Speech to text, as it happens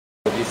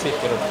They said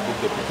cannot book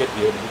the ticket,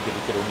 we have to book the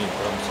ticket only in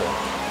France.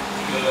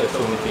 That's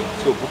the only thing.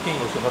 So booking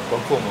also not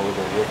confirmed over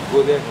there. You have to go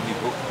there and only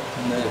book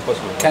the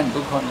first one. Can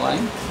book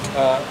online?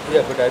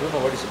 Yeah, but I don't know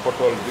what is the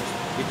portal, which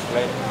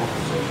line to book.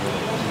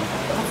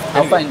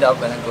 I'll find out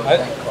when I go to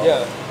Bangkok.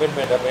 Yeah, when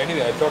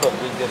anyway, I thought of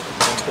going just to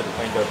Canto to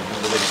find out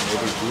whether we can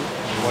able to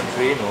one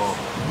train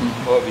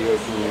or we have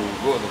to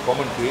go on the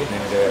common train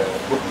and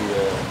book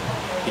the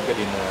ticket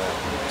in,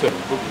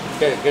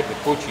 get the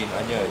coach in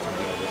Anya or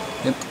something like that.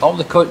 All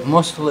the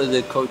mostly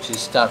the coaches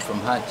start from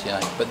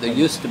Hatyai, but there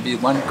used to be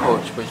one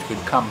coach which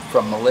would come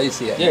from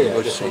Malaysia. Yeah,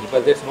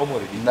 but that's no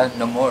more already.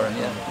 No more,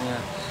 yeah.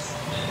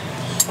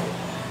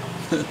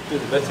 The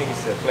best thing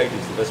is the flight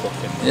is the best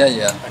option.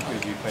 Yeah. Until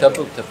we find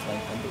Double out. the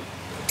flight.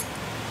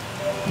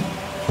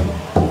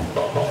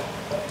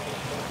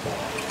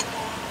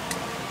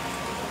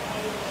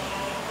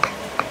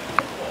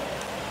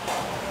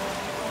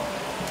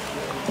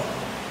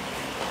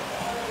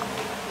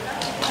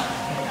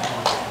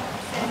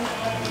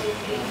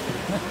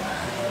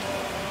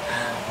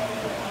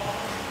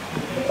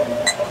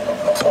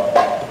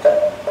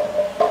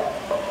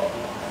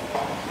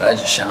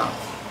 Rajasham,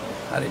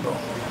 Haribo.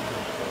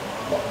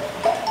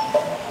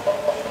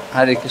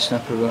 Hare Krishna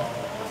Prabhu.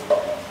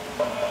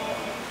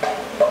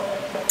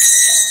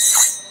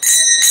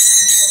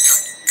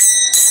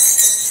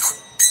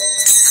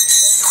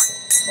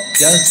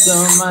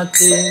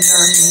 Jasomati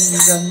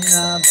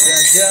Nandana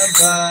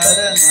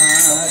Brajabarana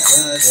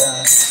Kara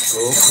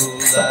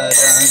Gokula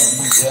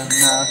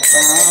Ranjana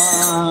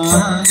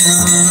Pana.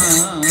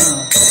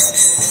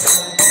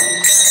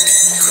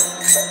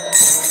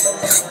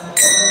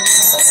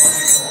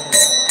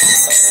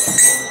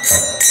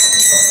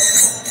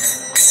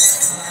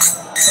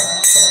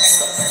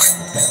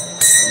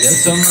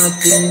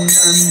 Yasomati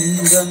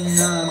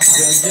Nandana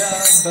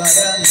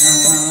Brajabarana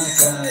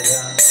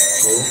Kara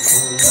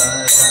Gokula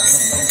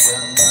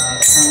Ranjana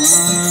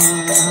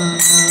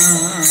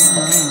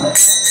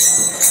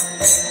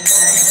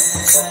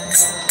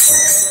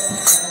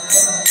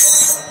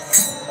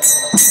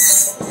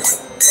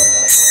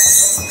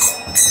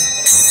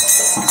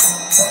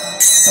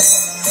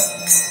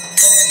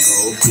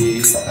Gopi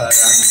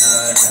Karana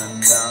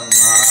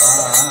Dandama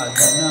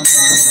Dana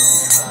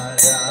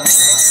Manohara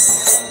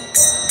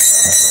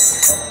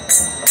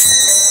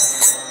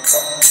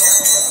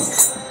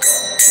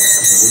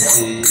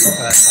Gopi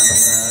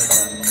Karana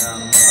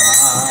Dandama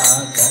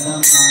Dana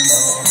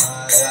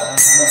Manohara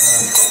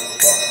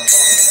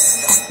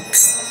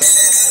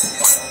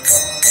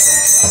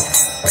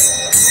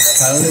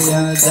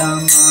Kalya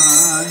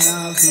Damana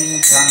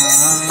Vidhana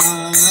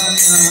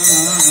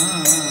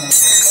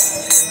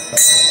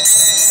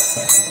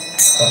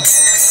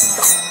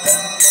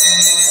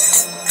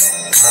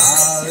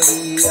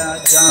Kalya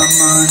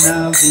Damana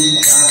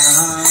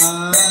Vidhana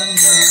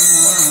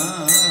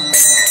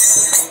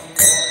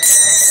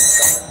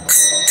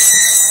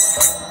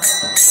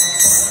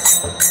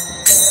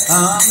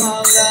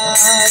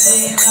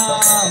Amaladina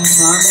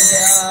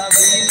Maya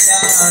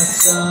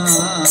Vinasa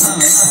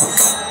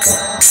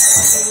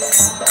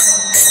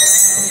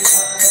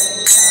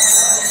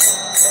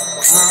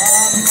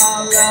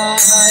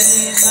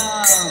Amaladina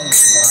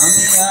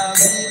Maya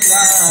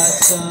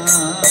Vinasa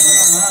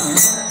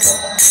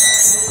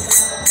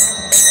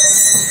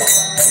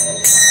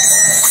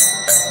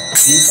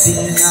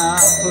Vipina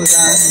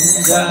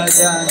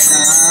Puranjana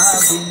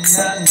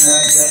Vinna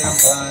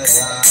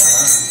Nagarapara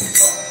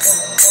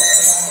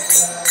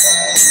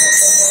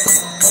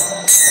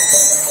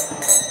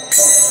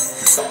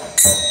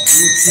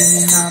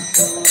Vipina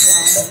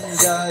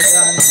Puranjana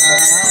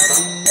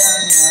Vinna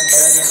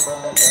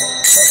Nagarapara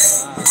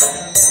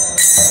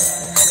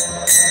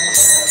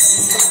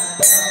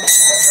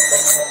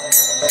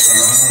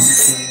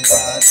Bhakti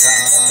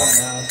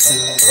Vadana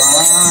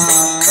Tuvasa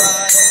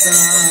Bhakti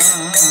Vadana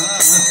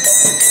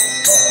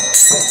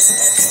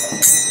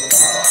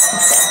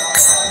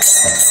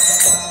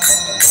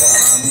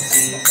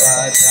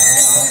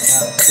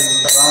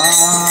Tuvasa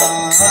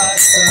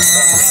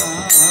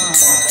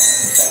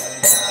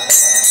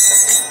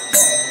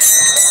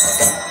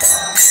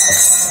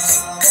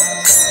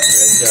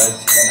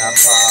Rajatna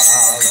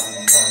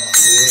Pavana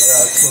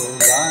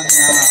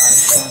Surakulana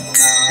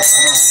Shana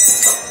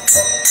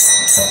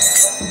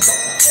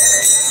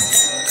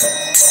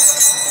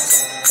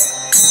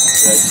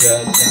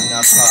Rajatna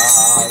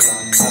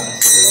Pavana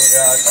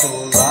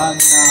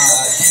Surakulana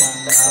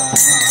Shana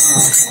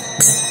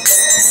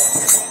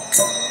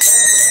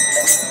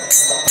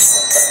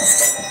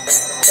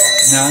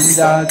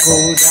Nanda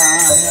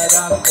Kodana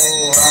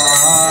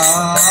Rakohala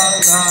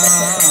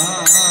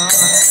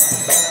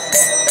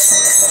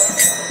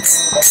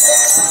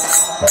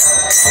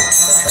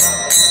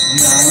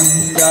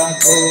Nanda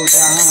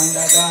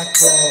Kodana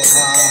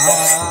Rakohala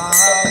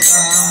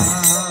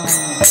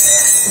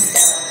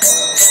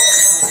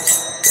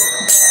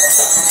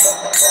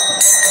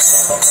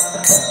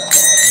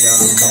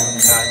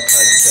Yamuna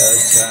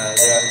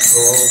Kachachara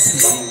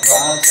Gopi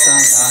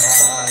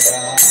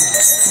Vasanahara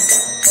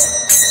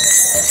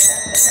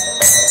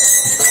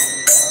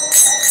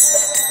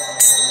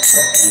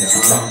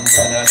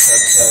Yamana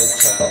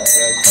Tata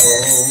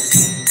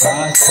Gopi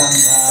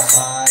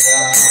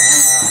Vasanahara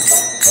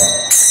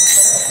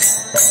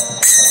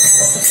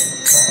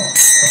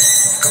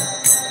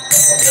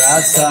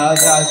Rasa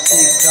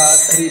Rasika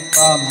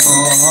Kripa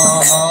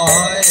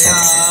Moya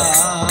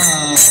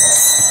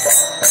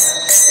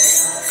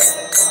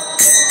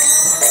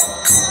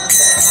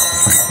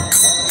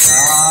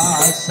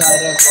Rasa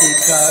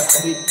Rasika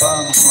Kripa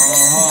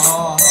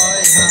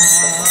Moya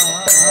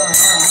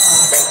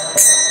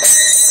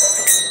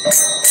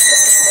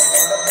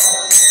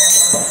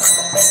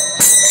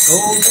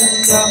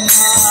Govinda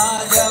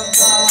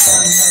Madhava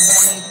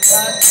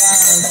Navanika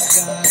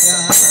Taskara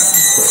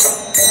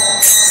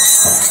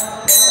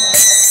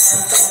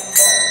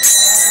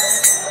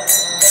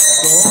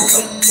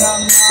Govinda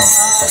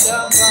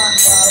Madhava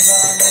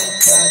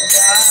Navanika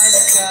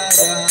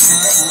Taskara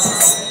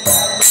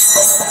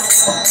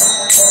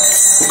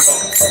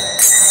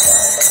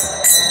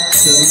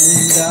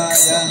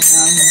Sundara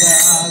Nanda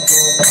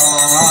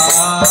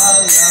Gopala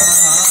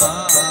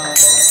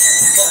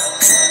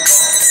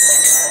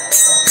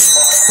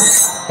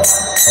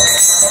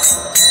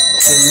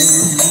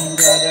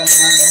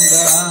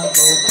Sundarananda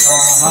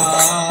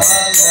Gopala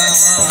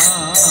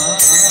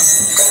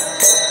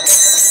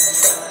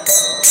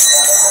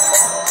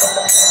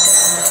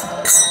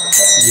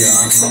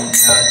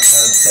Yamuna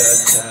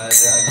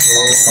Tatara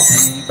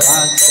Gopi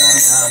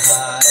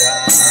Vasanahara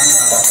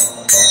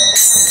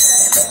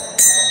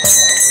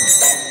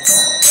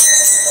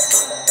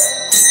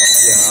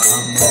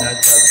Yamuna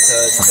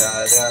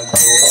Tatara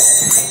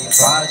Gopi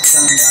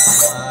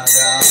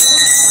Vasanahara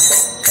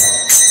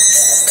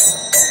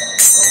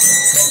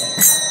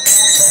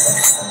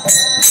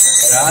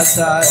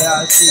Rasa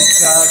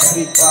Rasika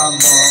Kripa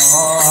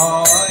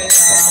Moya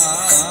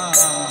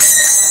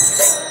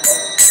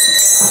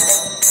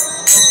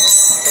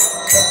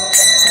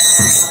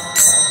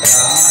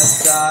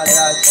Rasa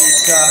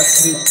Rasika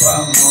Kripa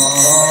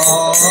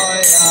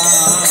Moya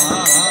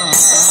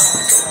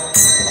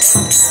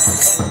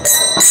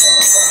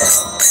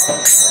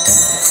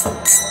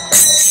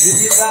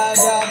Shri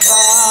Radha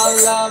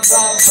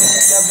Vallabha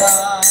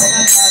Vrindavana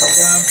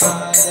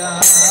Natapara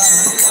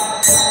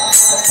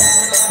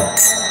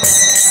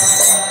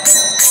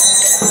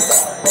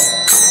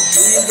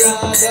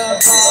Radha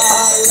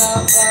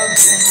Vallabha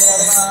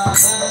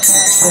Vrindavana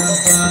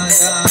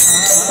Natapara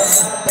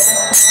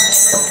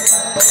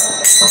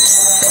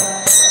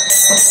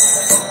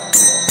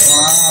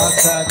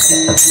Bhakti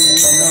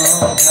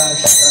Vinodashaya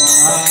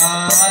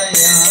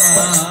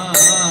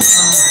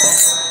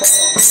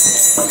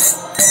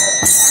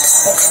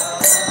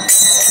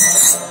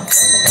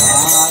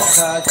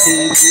Bhakti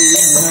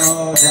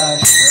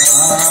Vinodashaya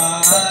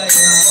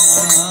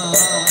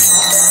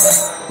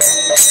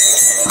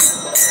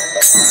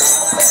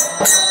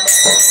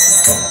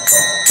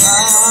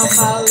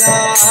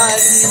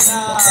Amalarina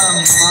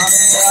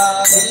Mamya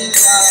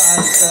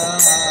Vinasa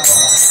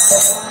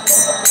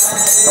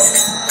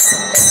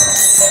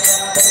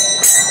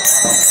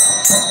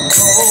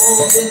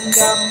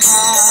Govinda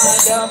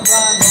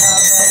Madhava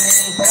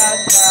Navanika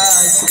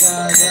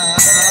Taskara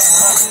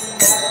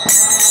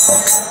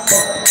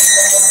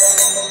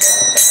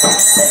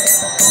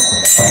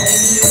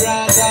Shri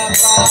Radha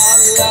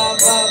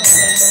Vallabha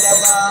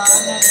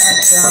Vrindavana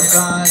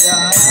Natapara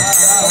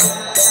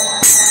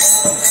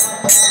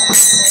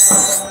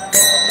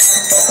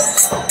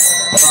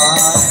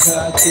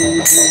Bhakti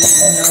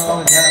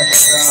Vinodashaya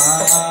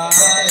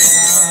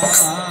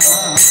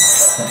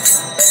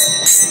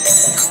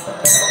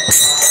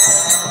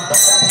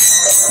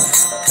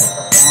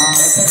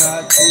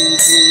Bhakti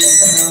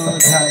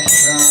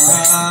Vinodashaya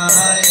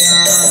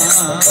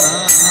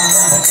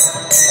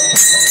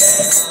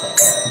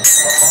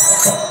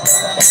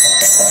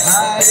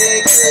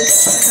Hare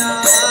Krishna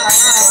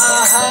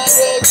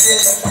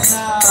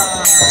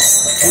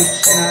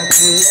Krishna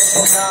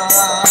Krishna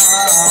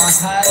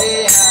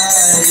Hare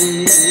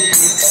Hare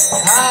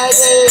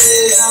Hare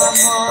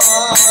Rama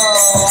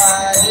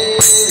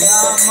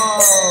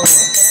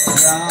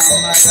Rama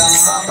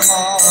Rama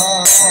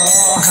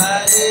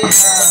Hare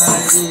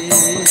Hare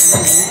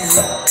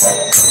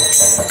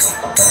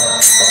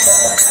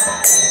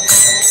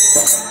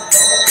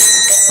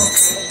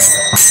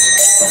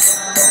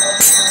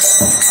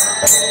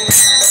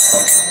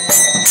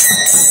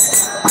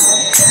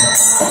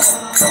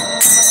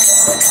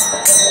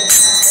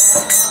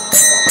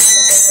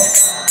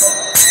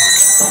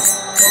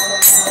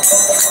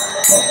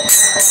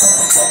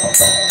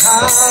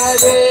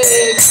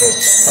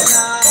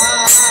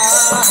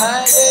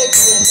Hare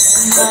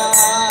Krishna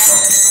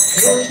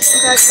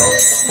Krishna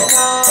Krishna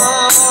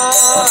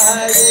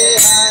Hare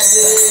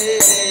Hare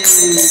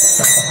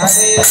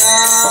Hare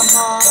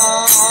Rama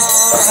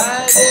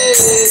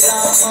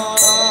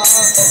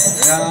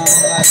Rama Rama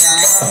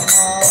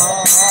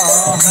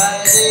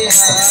Hare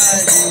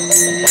Hare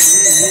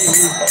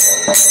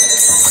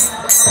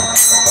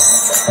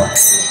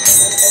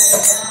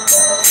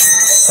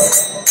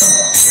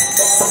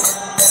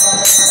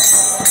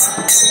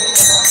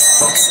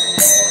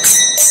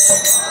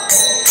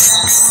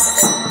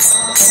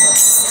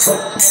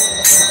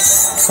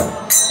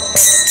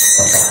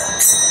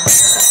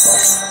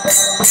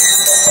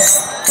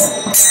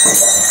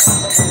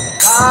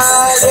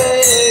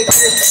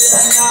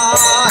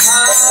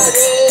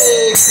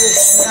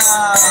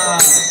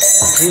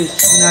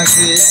Krishna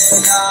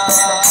Krishna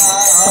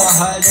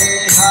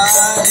Hare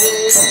Hare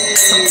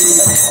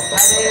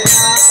Hare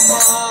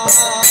Rama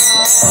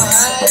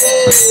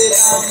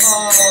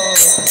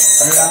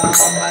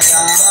Rama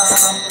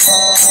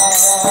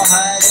Rama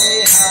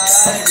Hare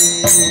Hare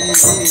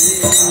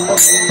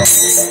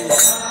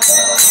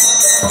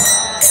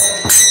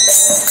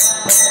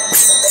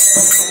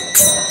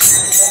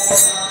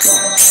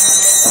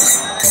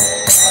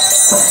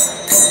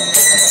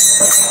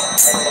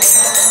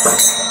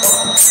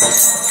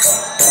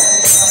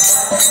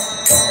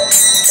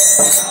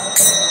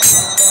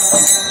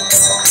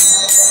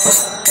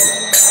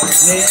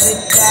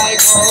Nitai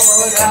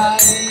Gaur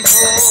Hari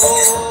Bo,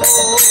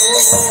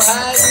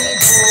 Hari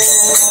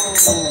Bo,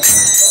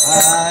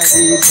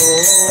 Hari Bo,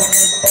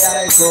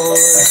 Nitai Gaur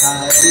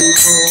Hari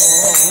Bo.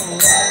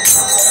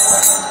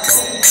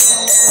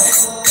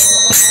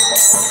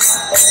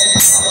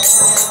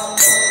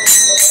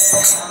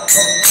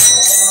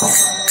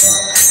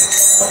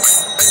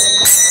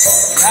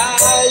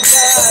 Jai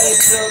Jai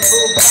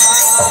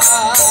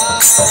Prabhupada,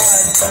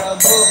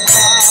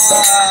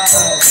 Prabhupada,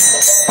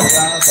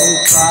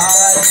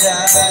 Prabhupada,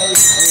 Jai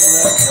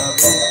Srila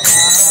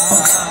Prabhupada.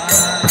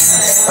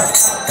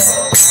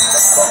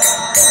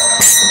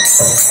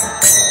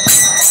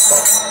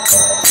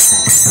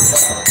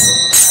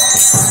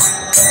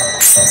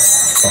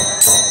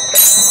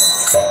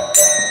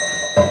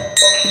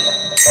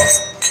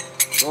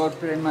 Gaur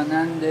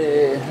Premanande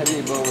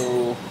Haribo.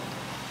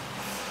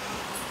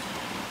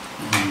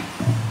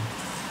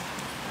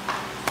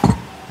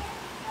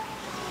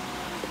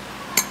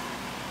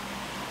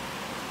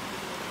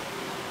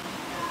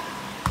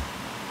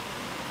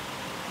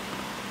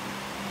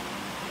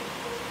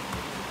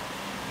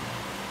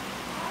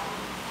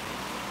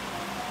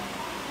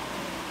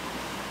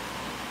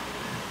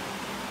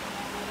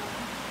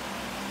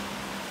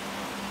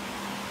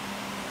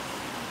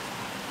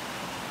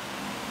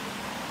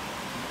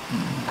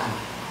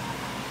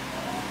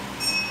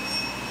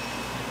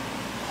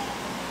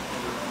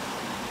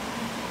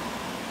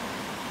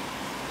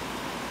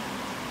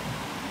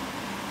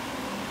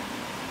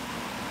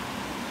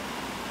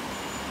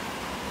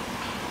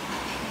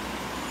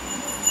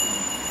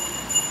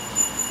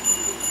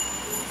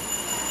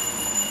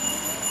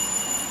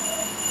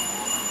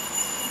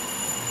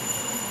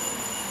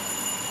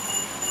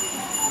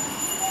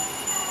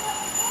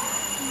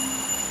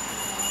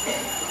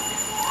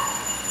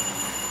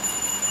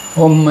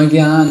 Om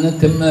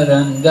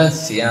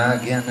Jnanatimmirandasya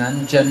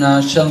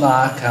Jnananjana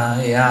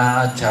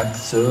Shalakaya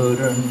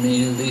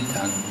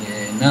Chaksurmilitam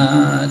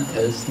Yena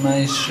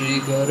Tasmai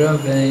Shri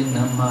Gurave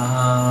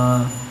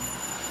Namaha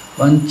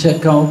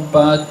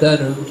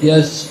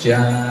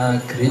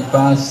Vanchakalpatarubhyascha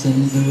Kripa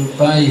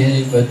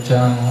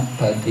Sindhupayevacha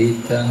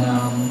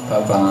Patitanam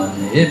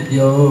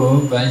Pavanebhyo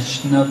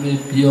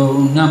Vaishnavibhyo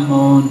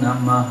Namo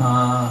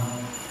Namaha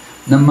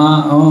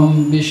Nama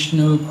Om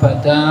Vishnu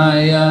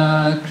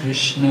Padaya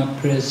Krishna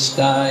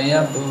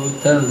Prestaya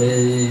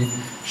Bhutale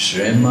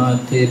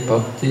Srimati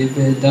Bhakti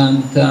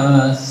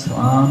Vedanta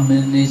Swami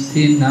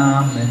Niti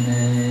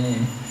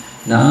Namane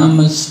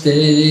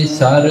Namaste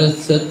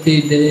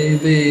Saraswati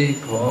Devi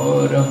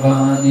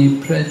Gauravani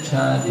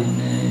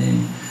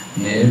Pracharine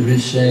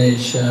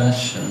Nirvishesha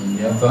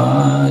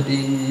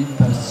Shunyavadi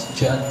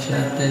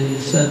Paschachate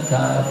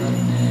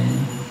Satarine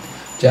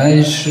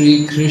Jai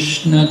Shri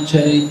Krishna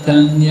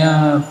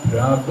Chaitanya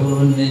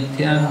Prabhu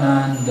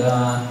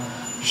Nityananda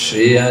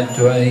Shri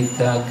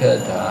Advaita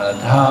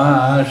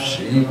Gadadhar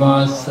Shri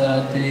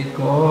Vasati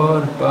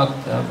Gaur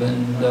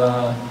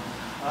Bhaktavinda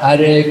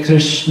Hare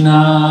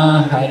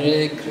Krishna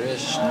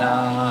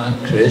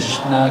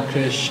Krishna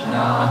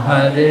Krishna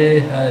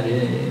Hare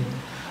Hare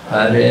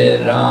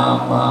Hare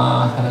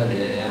Rama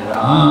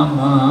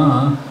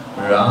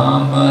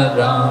Rama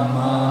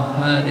Rama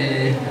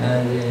Hare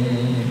Hare.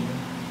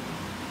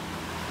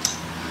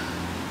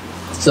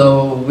 So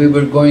we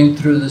were going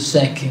through the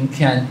second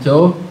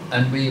canto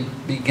and we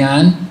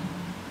began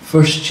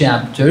first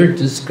chapter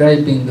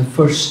describing the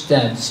first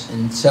steps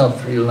in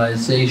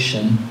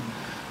self-realization.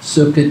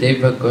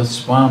 Sukadeva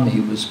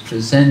Goswami was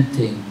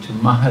presenting to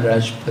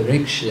Maharaj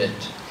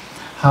Parikshit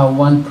how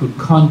one could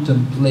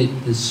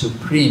contemplate the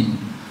Supreme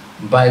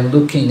by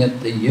looking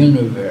at the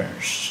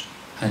universe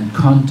and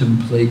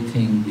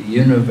contemplating the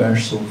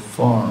universal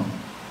form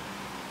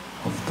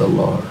of the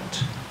Lord.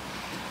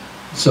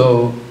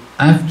 So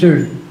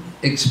after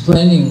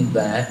explaining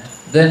that,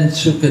 then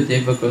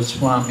Sukadeva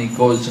Goswami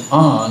goes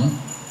on.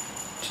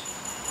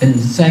 In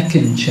the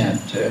second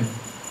chapter,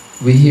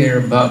 we hear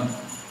about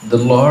the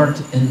Lord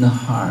in the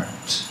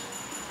heart.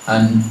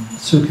 And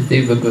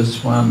Sukadeva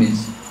Goswami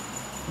is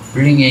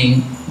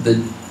bringing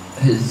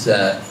his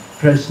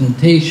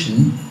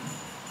presentation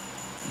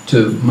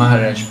to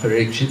Maharaj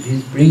Parikshit.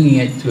 He's bringing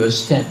it to a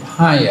step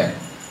higher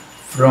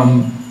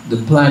from the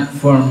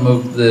platform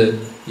of the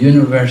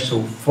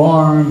universal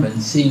form and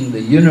seeing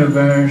the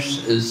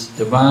universe as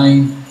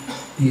divine.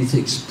 He's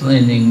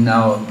explaining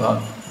now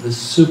about the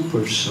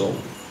super soul,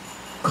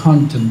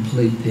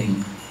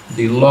 contemplating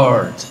the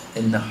Lord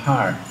in the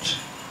heart.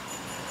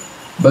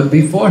 But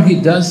before he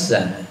does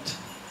that,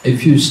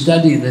 if you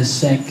study the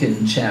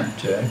second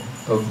chapter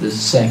of the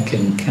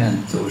second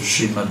canto,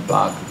 Srimad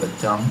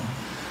Bhagavatam,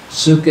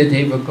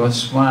 Sukadeva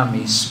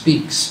Goswami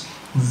speaks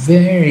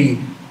very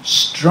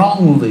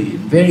strongly,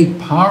 very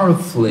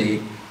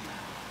powerfully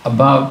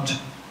about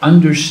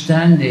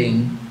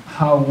understanding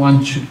how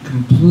one should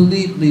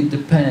completely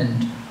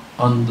depend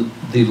on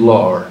the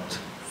Lord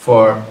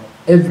for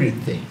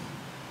everything.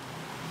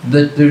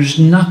 That there's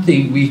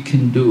nothing we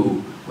can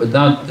do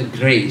without the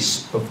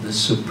grace of the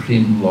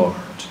Supreme Lord.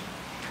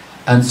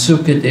 And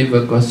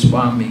Sukadeva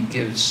Goswami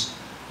gives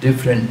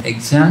different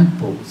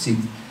examples.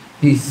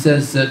 He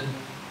says that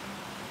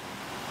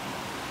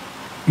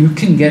you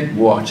can get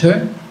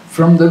water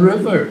from the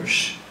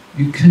rivers.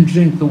 You can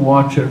drink the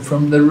water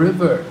from the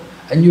river.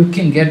 And you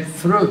can get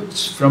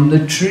fruits from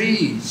the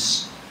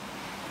trees.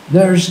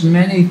 There's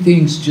many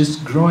things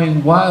just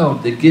growing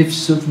wild, the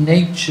gifts of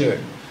nature.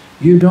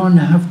 You don't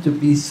have to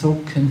be so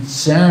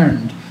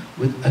concerned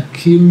with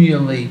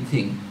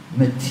accumulating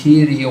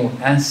material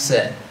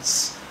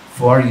assets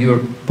for your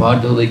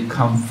bodily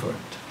comfort.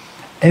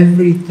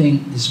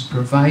 Everything is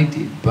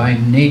provided by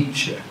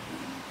nature.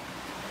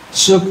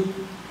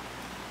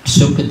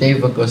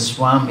 Sukadeva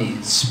Goswami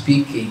is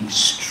speaking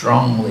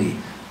strongly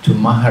to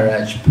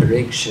Maharaj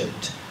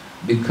Parikshit,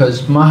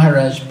 because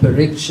Maharaj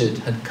Parikshit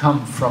had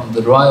come from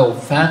the royal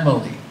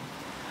family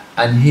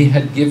and he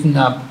had given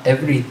up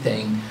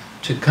everything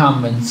to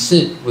come and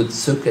sit with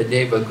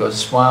Sukadeva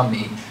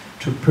Goswami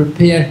to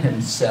prepare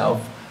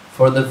himself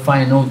for the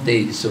final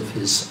days of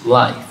his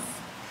life.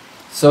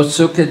 So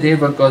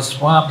Sukadeva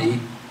Goswami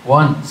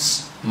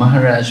wants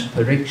Maharaj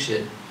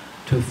Parikshit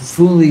to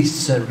fully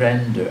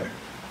surrender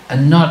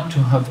and not to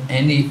have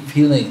any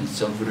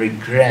feelings of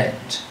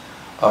regret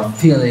or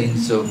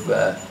feelings of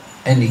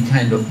any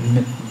kind of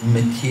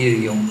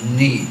material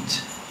need.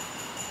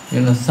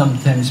 You know,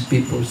 sometimes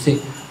people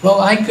say,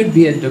 well, I could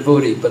be a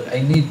devotee, but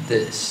I need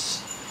this.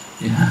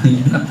 We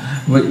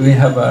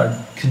have our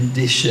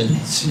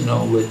conditions,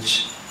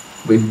 which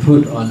we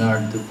put on our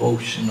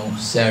devotional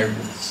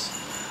service.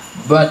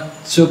 But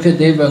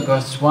Sukadeva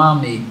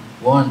Goswami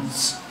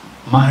wants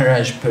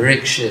Maharaj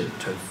Parikshit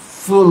to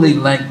fully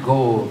let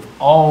go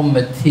of all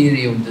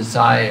material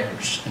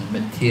desires and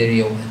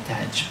material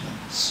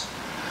attachments.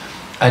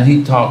 And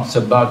he talks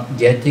about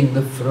getting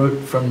the fruit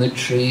from the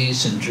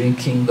trees and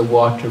drinking the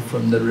water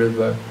from the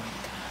river.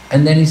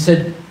 And then he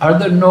said, are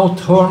there no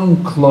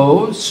torn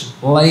clothes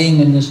lying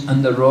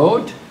on the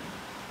road?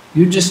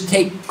 You just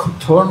take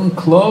torn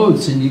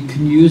clothes and you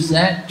can use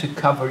that to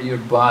cover your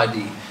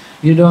body.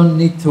 You don't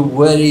need to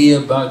worry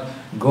about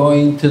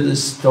going to the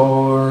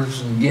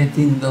stores and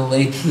getting the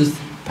latest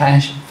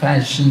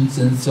fashions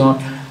and so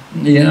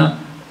on.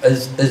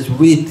 As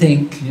we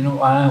think,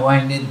 oh,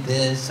 I need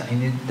this, I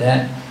need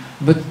that.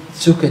 But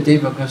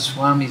Sukadeva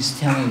Goswami is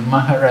telling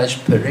Maharaj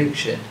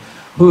Parikshit,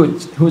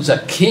 who's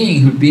a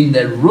king, who'd been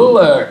the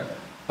ruler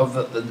of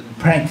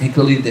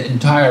practically the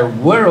entire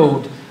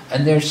world,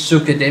 and there's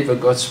Sukadeva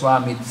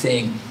Goswami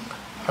saying,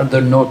 are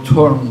there no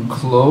torn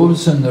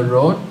clothes on the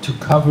road to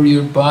cover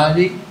your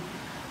body?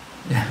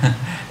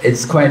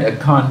 It's quite a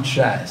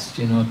contrast,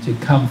 to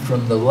come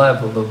from the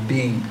level of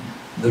being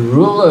the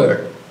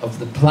ruler of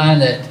the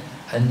planet,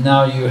 and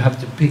now you have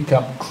to pick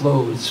up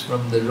clothes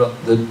from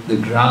the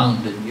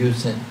ground and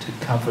use it to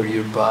cover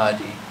your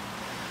body.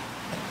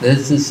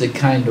 This is the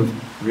kind of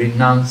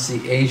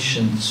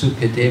renunciation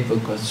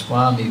Sukadeva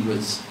Goswami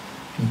was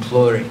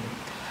imploring.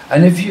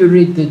 And if you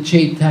read the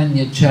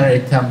Chaitanya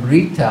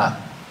Charitamrita,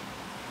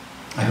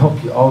 I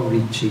hope you all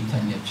read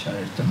Chaitanya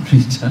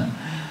Charitamrita,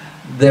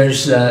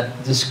 there's a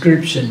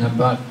description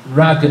about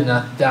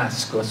Raghunath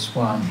Das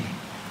Goswami.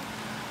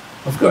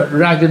 Of course,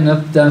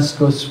 Raghunath Das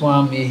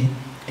Goswami,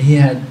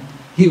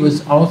 he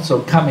was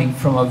also coming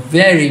from a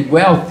very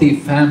wealthy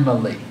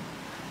family.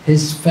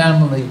 His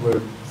family were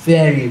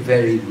very,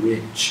 very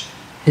rich.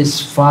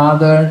 His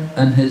father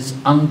and his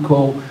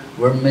uncle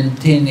were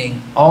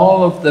maintaining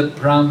all of the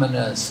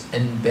brahmanas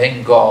in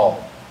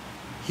Bengal.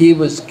 He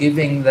was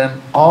giving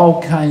them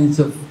all kinds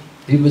of,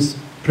 he was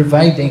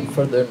providing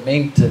for their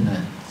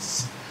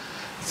maintenance.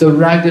 So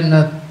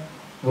Raghunath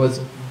was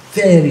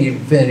very,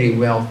 very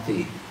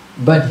wealthy,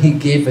 but he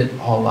gave it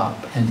all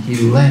up and he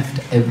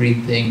left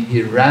everything.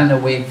 He ran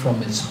away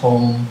from his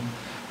home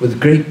with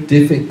great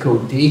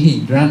difficulty.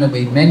 He ran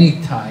away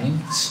many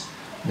times.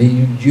 They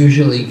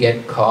usually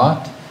get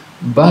caught,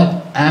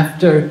 but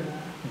after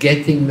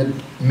getting the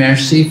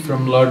mercy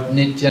from Lord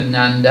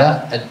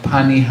Nityananda at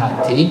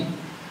Panihati,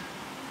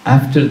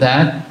 after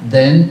that,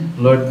 then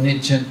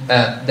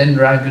then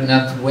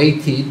Raghunath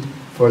waited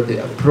for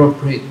the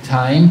appropriate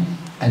time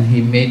and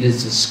he made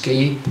his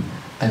escape,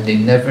 and they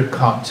never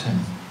caught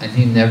him and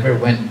he never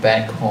went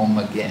back home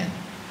again.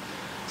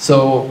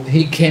 So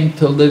he came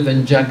to live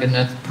in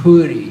Jagannath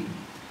Puri,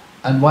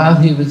 and while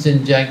he was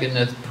in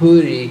Jagannath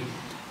Puri,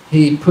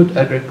 he put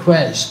a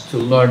request to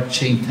Lord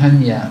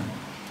Chaitanya.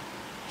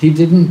 He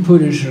didn't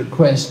put his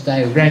request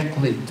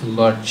directly to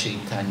Lord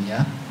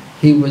Chaitanya.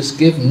 He was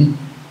given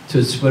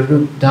to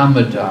Swarup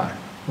Damodar,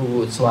 who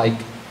was like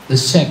the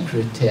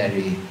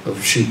secretary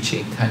of Sri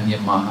Chaitanya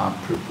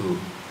Mahaprabhu.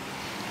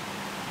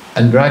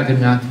 And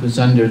Raghunath was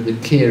under the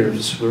care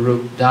of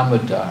Swarup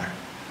Damodar.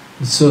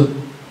 So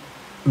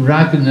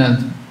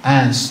Raghunath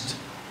asked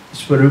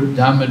Swarup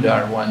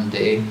Damodar one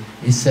day,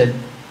 he said,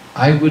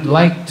 I would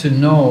like to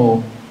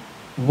know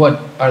what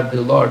are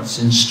the Lord's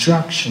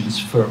instructions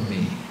for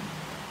me.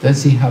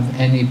 Does he have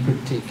any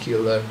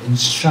particular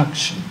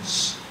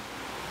instructions?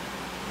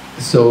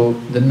 So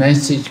the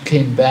message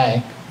came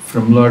back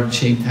from Lord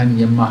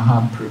Chaitanya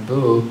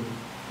Mahaprabhu.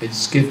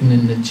 It's given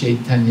in the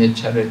Chaitanya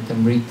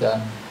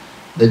Charitamrita.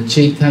 The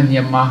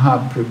Chaitanya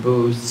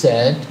Mahaprabhu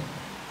said,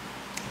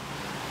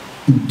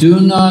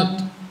 do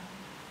not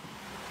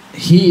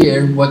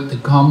hear what the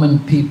common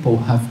people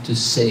have to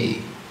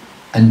say,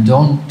 and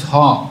don't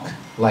talk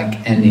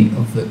like any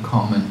of the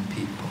common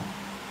people.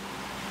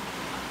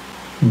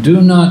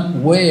 Do not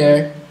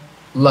wear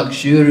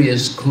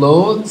luxurious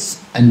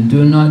clothes and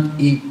do not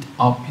eat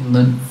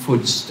opulent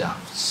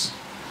foodstuffs.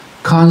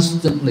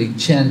 Constantly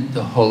chant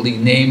the holy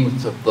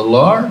names of the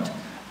Lord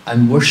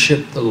and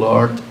worship the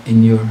Lord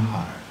in your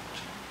heart.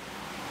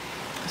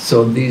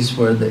 So these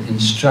were the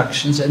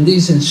instructions, and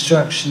these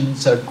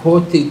instructions are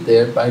quoted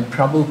there by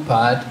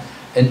Prabhupada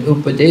in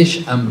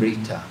Upadesh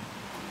Amrita.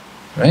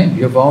 Right?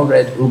 You've all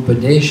read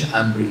Upadesh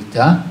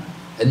Amrita.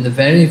 In the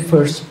very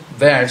first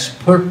verse,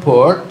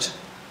 purport,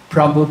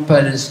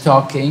 Prabhupada is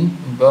talking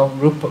about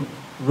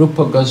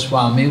Rupa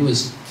Goswami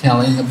was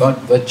telling about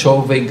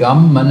Vacho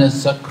Vegam,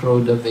 Manasa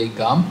Krodha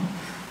Vegam,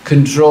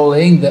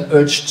 controlling the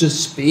urge to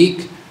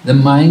speak, the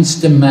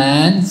mind's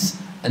demands,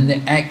 and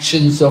the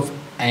actions of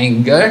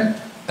anger,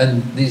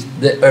 and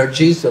the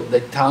urges of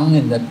the tongue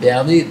and the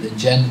belly, the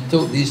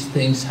genital, these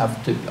things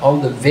have to, all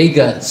the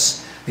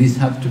Vegas, these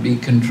have to be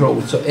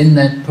controlled. So in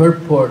that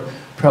purport,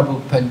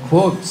 Prabhupada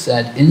quotes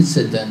that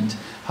incident,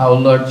 how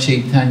Lord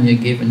Chaitanya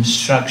gave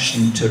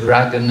instruction to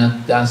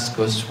Raghunath Das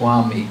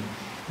Goswami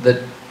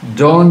that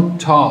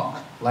don't talk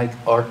like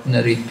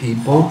ordinary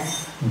people,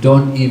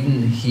 don't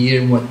even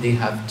hear what they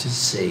have to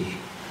say,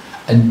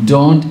 and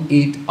don't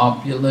eat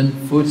opulent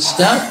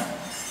foodstuff,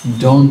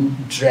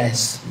 don't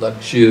dress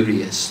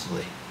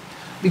luxuriously.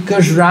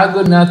 Because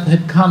Raghunath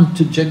had come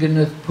to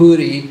Jagannath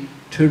Puri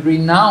to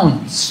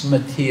renounce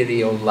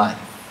material life,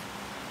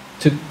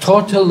 to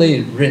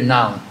totally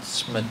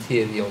renounce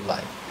material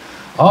life.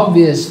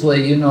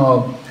 Obviously, you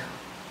know,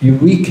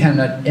 we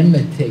cannot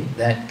imitate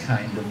that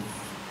kind of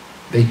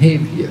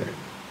behavior.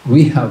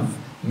 We have,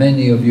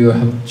 many of you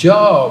have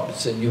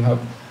jobs and you have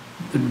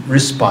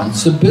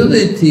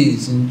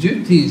responsibilities and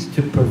duties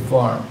to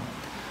perform.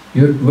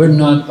 We're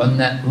not on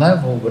that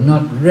level, we're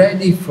not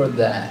ready for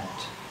that.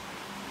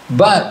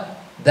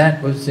 But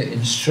that was the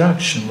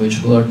instruction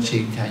which Lord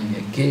Chaitanya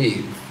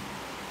gave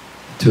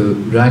to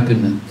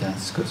Raghunath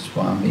Das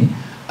Goswami,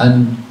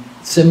 and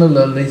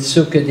similarly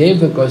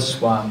Sukadeva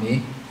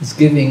Goswami is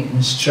giving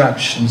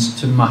instructions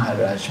to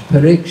Maharaj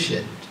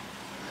Parikshit,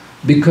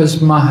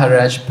 because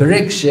Maharaj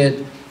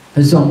Parikshit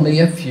has only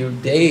a few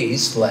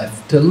days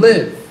left to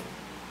live,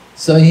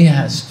 so he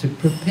has to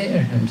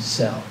prepare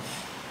himself.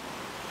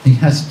 He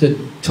has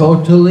to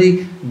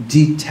totally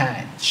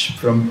detach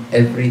from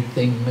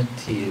everything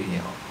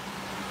material.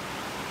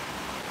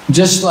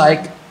 Just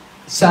like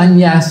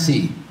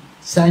sannyasi.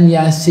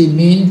 Sannyasi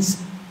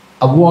means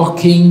a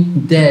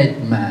walking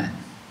dead man,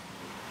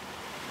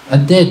 a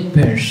dead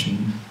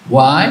person.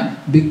 Why?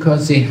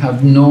 Because they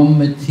have no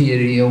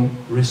material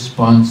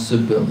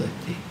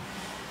responsibility.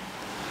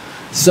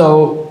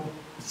 So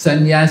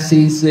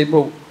sannyasis, they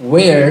will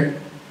wear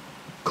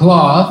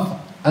cloth,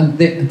 and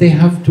they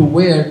have to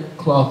wear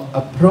cloth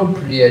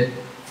appropriate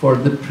for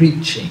the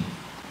preaching,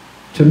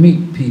 to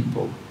meet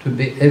people, to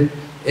be,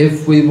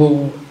 if we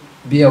will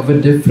be of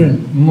a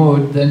different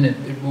mood, then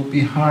it will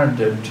be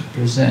harder to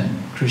present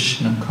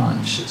Krishna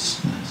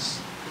consciousness.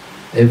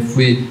 If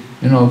we,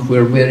 you know, if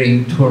we're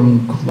wearing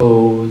torn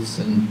clothes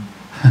and,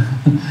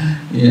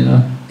 you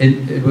know,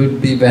 it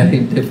would be very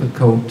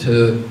difficult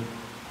to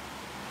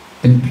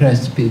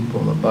impress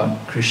people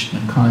about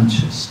Krishna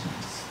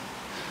consciousness.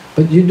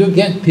 But you do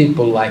get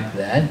people like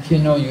that, you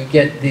know, you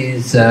get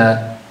these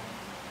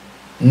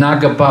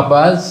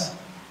Nagababas,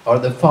 or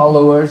the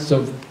followers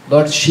of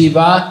Lord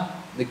Shiva.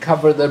 They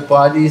cover their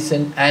bodies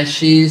in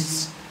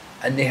ashes,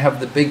 and they have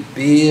the big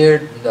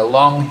beard and the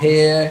long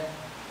hair,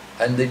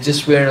 and they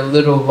just wear a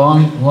little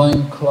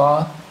loin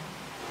cloth.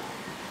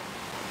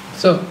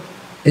 So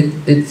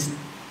it's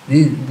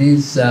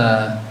these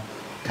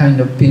kind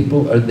of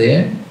people are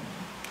there.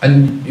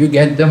 And you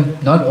get them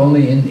not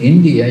only in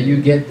India,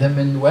 you get them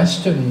in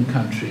Western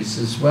countries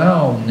as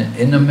well.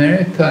 In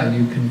America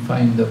you can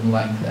find them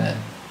like that.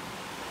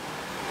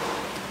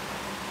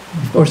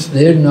 Of course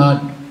they're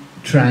not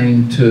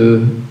trying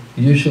to,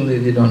 usually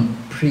they don't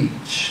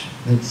preach,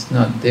 that's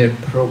not their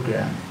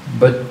program.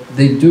 But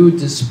they do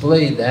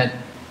display that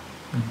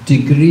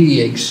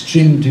degree,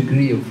 extreme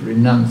degree of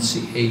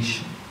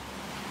renunciation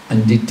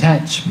and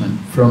detachment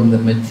from the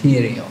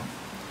material.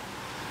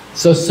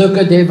 So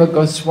Sukadeva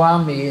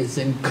Goswami is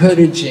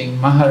encouraging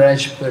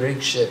Maharaj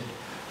Parikshit,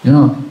 you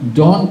know,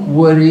 don't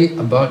worry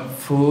about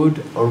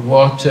food or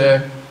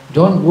water.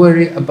 Don't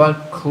worry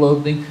about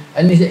clothing.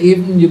 And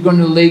even you're going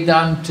to lay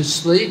down to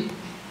sleep,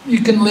 you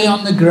can lay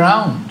on the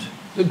ground.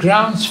 The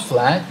ground's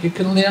flat, you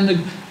can lay on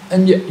the...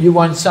 And you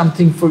want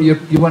something for you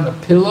want a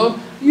pillow?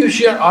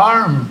 Use your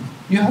arm.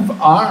 You have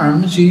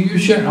arms, you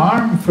use your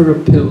arm for a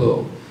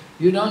pillow.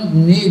 You don't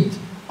need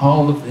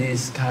all of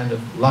these kind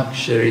of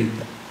luxury.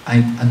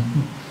 And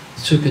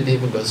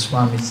Sukadeva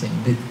Goswami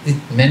saying,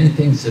 many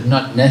things are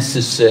not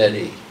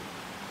necessary.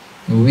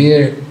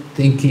 We're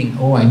thinking,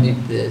 oh, I need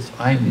this,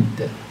 I need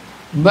that.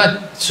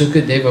 But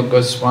Sukadeva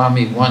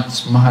Goswami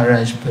wants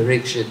Maharaj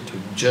Parikshit to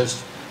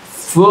just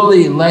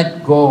fully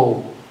let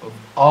go of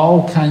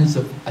all kinds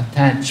of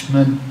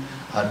attachment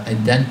or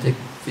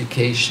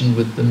identification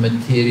with the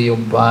material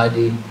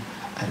body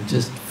and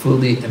just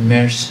fully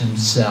immerse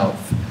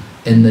himself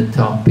in the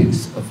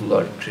topics of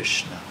Lord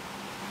Krishna.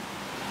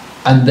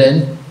 And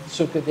then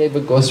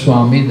Sukadeva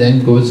Goswami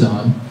then goes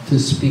on to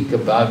speak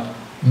about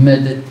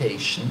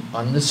meditation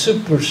on the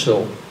Super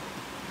Soul.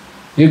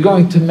 You're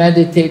going to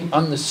meditate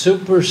on the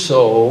Super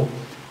Soul,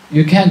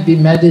 you can't be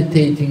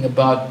meditating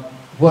about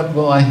what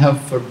will I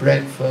have for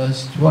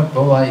breakfast, what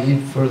will I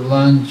eat for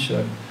lunch,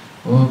 or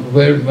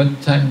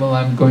what time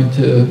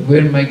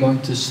where am I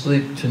going to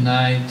sleep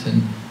tonight,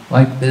 and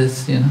like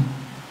this, you know.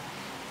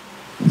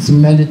 It's a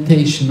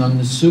meditation on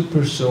the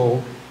Super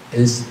Soul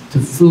is to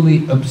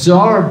fully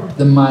absorb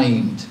the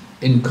mind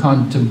in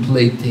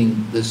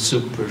contemplating the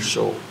Super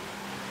Soul.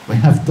 We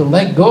have to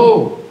let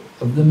go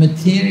of the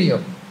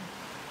material.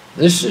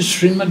 This is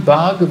Srimad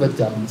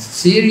Bhagavatam,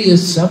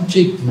 serious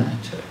subject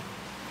matter.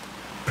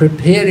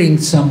 Preparing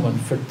someone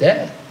for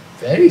death,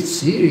 very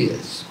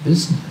serious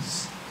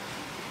business.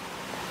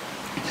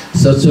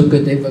 So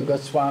Sukadeva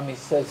Goswami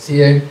says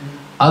here,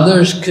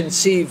 others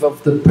conceive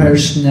of the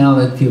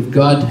personality of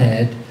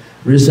Godhead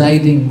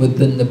residing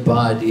within the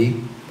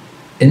body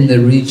in the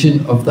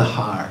region of the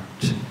heart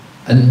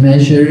and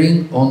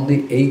measuring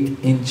only 8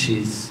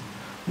 inches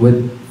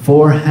with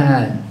 4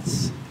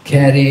 hands,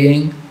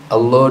 carrying a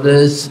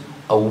lotus,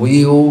 a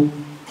wheel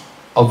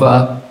of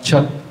a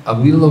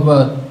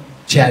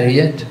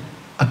chariot,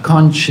 a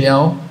conch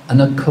shell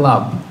and a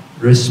club,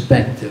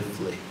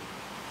 respectively.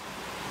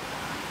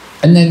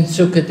 And then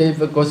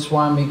Sukadeva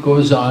Goswami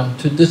goes on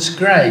to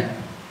describe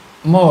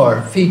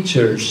more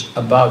features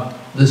about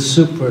the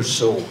Super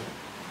Soul.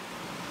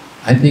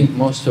 I think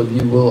most of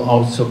you will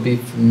also be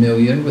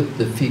familiar with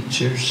the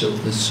features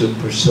of the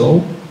Super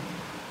Soul,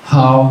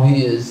 how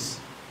he is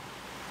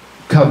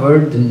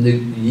covered in the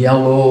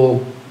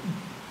yellow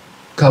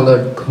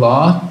colored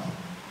cloth,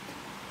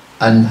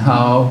 and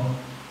how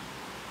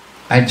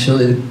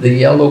actually the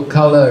yellow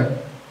color,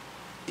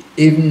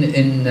 even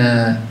in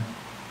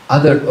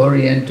other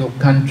Oriental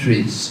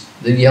countries,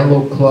 the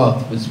yellow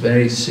cloth was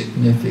very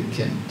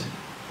significant.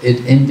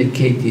 It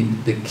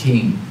indicated the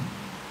king.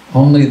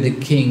 Only the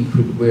king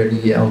could wear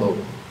yellow.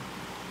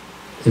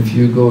 If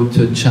you go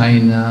to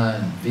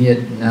China and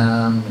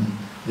Vietnam and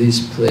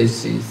these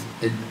places,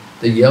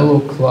 the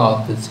yellow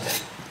cloth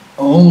is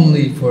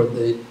only for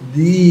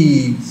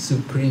the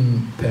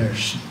supreme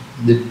person,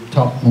 the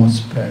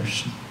topmost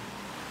person.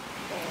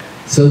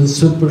 So the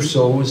Super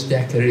Soul was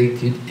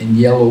decorated in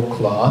yellow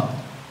cloth,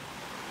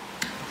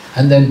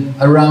 and then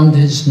around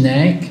his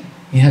neck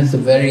he has a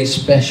very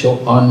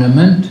special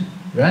ornament,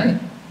 right?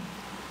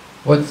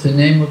 What's the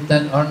name of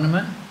that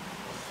ornament?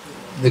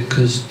 The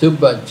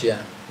Kaustubha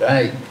gem,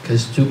 right?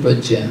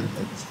 Kaustubha gem.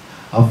 It's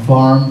a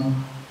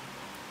form,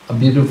 a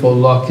beautiful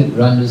locket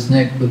around his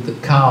neck with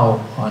the cow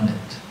on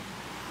it.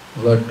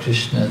 Lord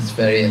Krishna is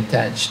very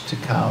attached to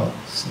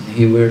cows, and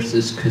he wears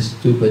this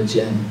Kaustubha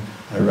gem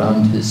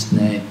around his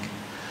neck.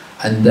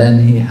 And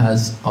then he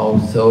has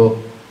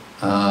also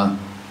a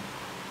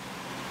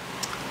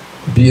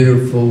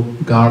beautiful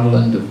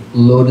garland of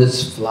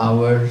lotus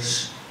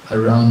flowers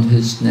around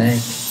his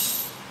neck.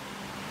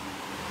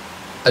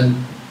 And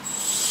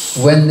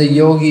when the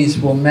yogis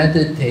will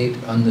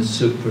meditate on the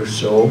Super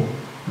Soul,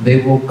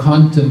 they will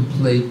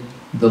contemplate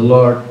the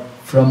Lord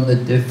from the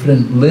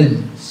different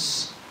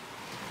limbs.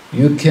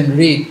 You can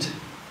read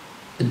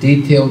a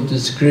detailed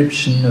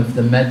description of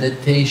the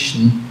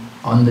meditation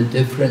on the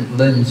different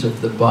limbs of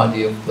the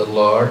body of the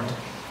Lord.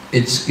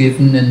 It's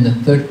given in the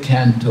 3rd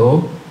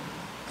canto,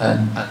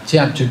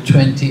 chapter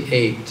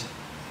 28,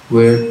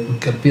 where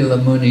Kapila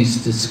Muni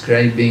is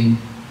describing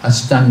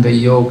Astanga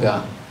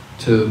Yoga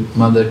to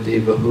Mother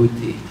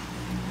Devahuti.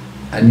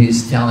 And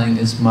he's telling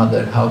his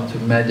mother how to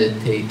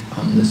meditate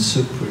on the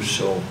Super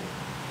Soul.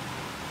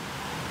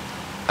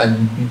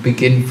 And you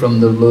begin from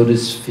the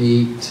lotus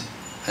feet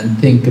and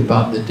think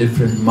about the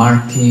different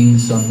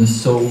markings on the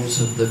soles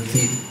of the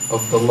feet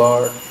of the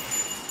Lord.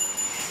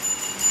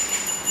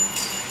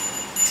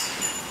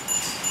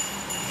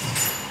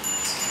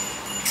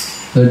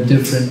 There are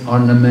different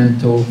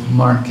ornamental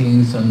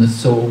markings on the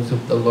soles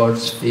of the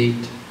Lord's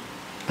feet,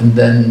 and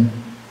then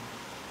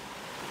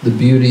the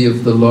beauty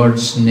of the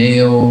Lord's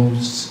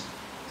nails,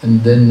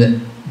 and then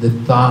the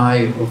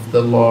thigh of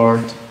the Lord,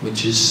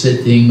 which is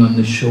sitting on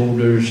the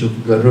shoulders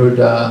of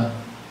Garuda.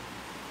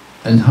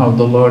 and how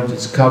the Lord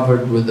is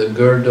covered with a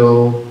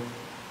girdle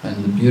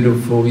and the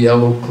beautiful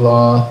yellow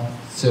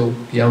cloth, silk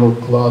yellow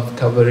cloth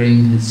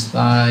covering his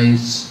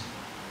thighs.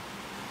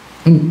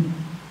 And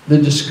the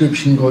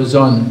description goes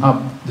on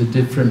up the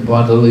different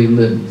bodily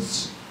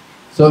limbs.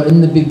 So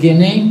in the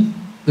beginning,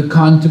 the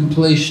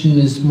contemplation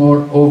is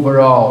more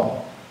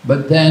overall,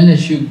 but then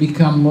as you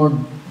become more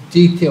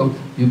detailed,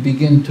 you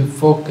begin to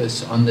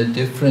focus on the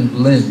different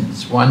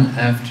limbs, one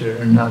after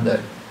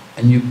another,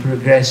 and you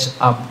progress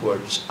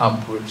upwards,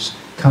 upwards,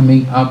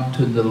 coming up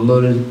to the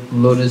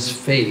lotus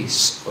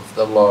face of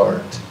the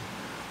Lord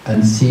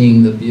and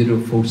seeing the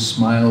beautiful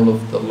smile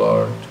of the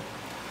Lord.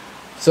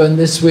 So in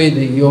this way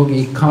the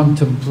yogi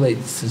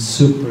contemplates the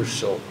Super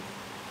Soul.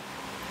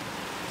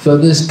 So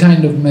this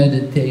kind of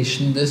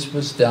meditation, this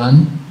was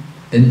done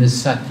in the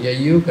Satya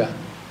Yuga.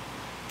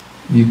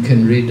 You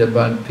can read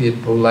about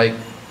people like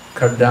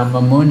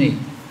Kardama Muni,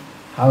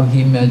 how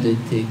he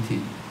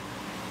meditated.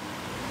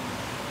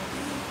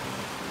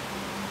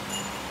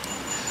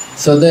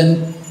 So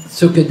then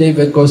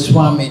Sukadeva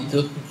Goswami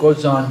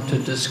goes on to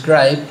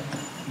describe,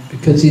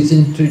 because he's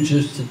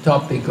introduced the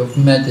topic of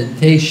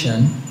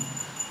meditation,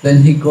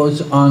 then he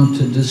goes on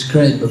to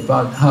describe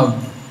about how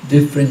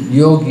different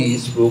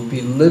yogis will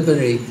be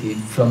liberated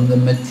from the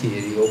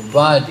material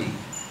body.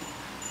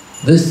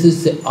 This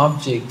is the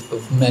object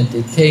of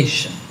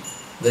meditation,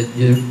 that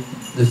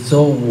the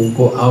soul will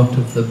go out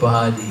of the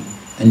body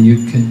and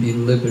you can be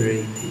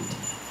liberated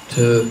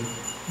to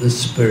the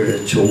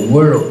spiritual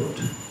world.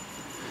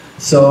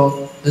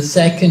 So the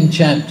second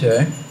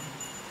chapter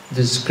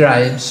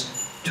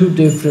describes two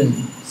different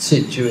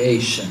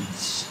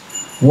situations.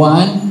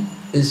 One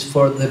is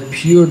for the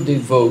pure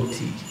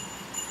devotee,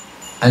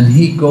 and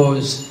he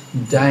goes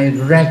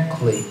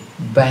directly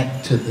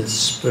back to the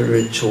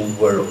spiritual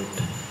world.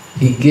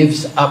 He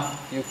gives up,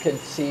 you can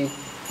see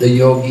the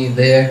yogi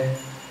there,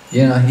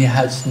 you know, he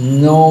has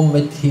no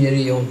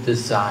material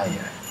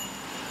desire.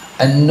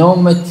 And no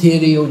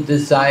material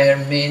desire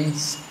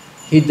means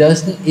he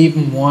doesn't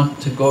even want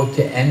to go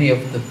to any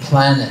of the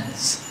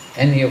planets,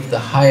 any of the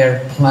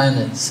higher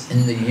planets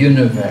in the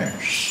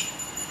universe,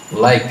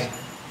 like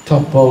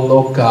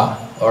Topoloka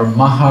or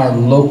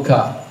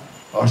Maharloka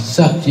or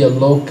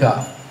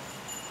Satyaloka.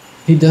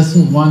 He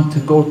doesn't want to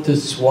go to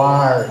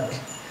Swarg,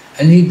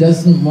 and he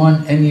doesn't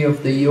want any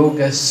of the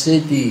yoga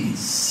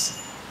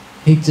cities.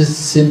 He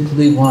just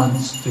simply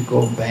wants to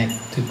go back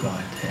to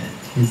Godhead.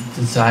 His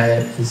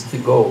desire is to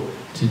go,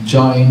 to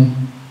join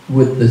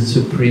with the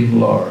Supreme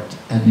Lord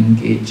and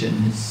engage in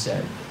his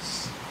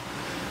service.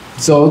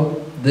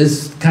 So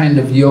this kind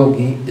of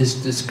yogi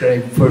is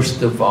described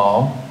first of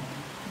all.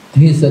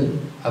 He's a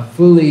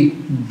fully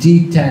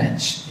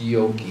detached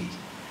yogi,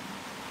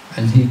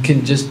 and he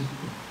can just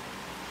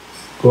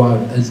go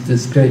out as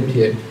described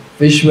here.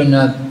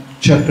 Vishwanath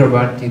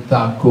Chakravarti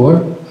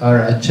Thakur,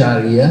 our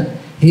Acharya,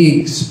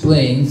 he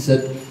explains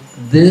that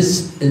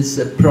this is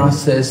the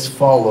process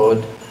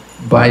followed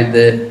by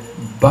the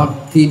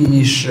Bhakti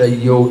Mishra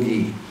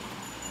yogi,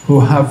 who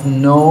have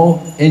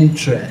no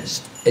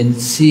interest in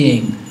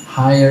seeing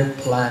higher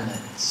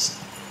planets,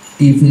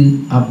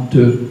 even up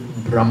to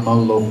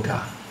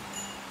Brahmaloka.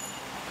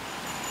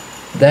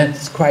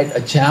 That's quite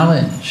a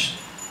challenge,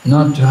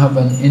 not to have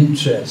an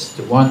interest,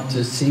 to want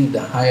to see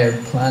the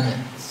higher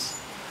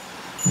planets.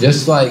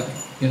 Just like,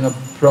 you know,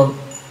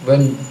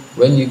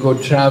 when you go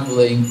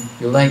traveling,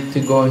 you like to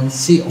go and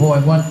see, oh,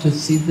 I want to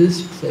see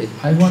this place,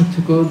 I want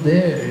to go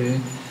there.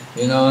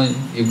 You know,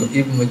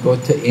 even we go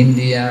to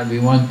India, we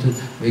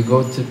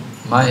go to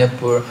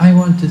Mayapur, I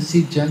want to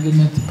see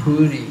Jagannath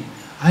Puri,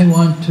 I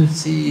want to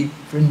see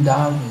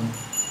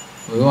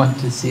Vrindavan. We want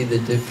to see the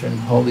different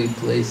holy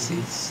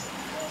places.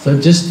 So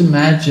just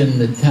imagine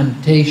the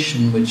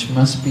temptation which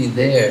must be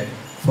there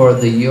for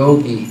the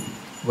yogi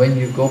when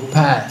you go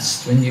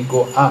past, when you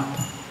go up,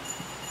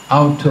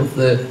 out of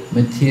the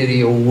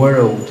material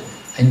world,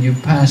 and you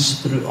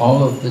pass through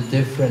all of the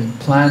different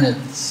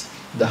planets,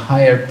 the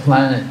higher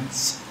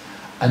planets,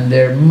 and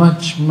they're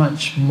much,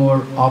 much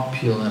more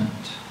opulent.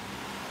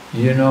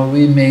 You know,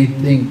 we may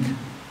think,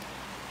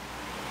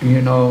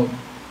 you know,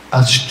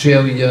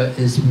 Australia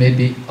is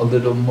maybe a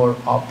little more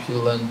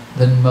opulent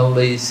than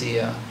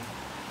Malaysia,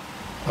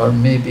 or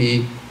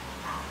maybe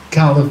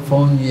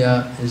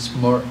California is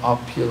more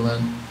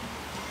opulent.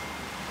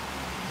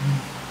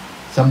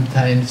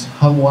 Sometimes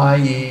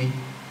Hawaii,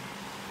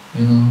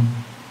 you know,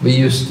 we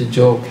used to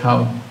joke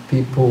how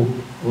people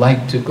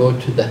like to go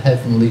to the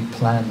heavenly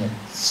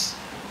planets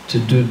to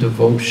do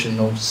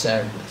devotional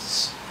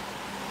service.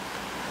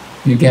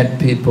 You get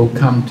people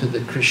come to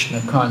the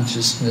Krishna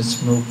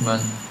consciousness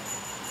movement.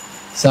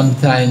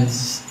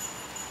 Sometimes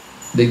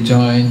they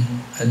join,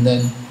 and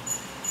then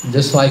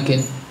just like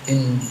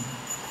in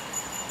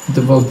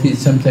devotees,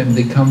 sometimes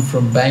they come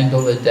from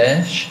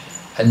Bangladesh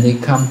and they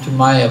come to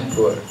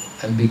Mayapur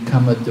and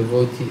become a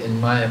devotee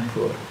in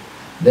Mayapur.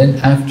 Then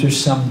after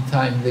some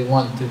time they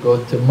want to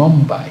go to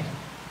Mumbai,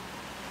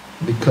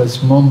 because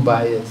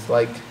Mumbai is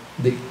like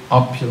the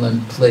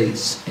opulent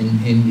place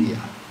in India.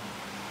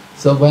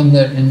 So when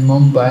they're in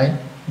Mumbai,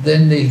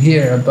 then they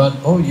hear about,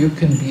 oh, you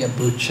can be a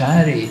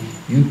puchari,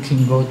 you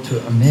can go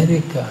to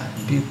America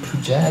and be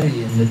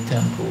pujari in the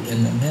temple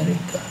in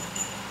America.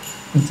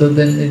 And so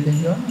then they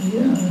think, oh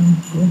yeah, I'm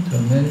going to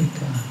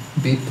America,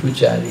 be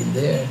pujari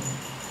there.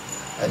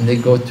 And they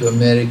go to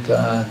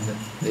America,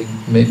 and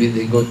maybe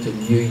they go to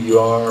New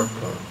York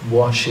or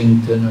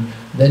Washington, or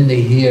then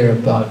they hear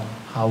about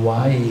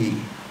Hawaii.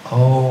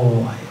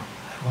 Oh,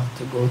 I want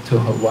to go to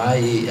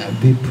Hawaii,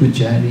 I'll be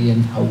pujari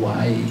in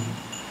Hawaii.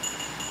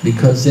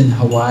 Because in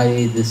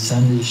Hawaii the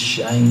sun is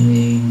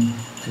shining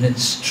and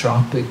it's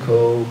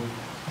tropical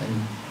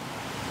and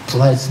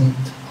pleasant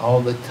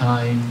all the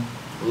time,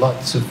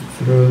 lots of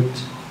fruit,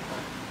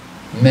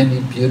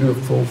 many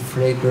beautiful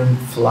fragrant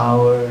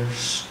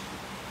flowers.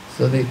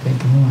 So they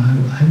think,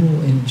 oh, I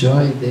will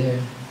enjoy there.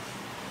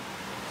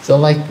 So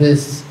like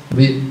this,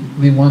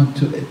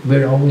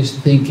 we're always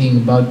thinking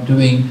about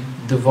doing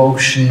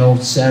devotional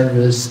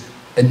service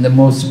in the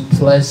most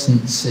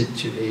pleasant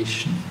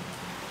situation.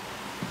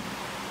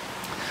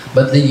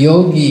 But the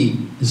yogi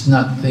is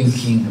not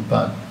thinking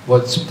about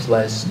what's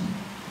pleasant.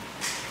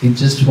 He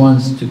just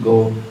wants to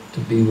go to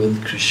be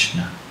with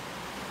Krishna.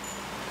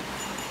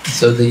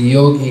 So the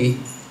yogi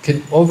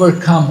can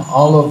overcome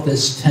all of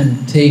this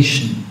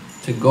temptation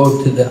to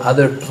go to the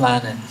other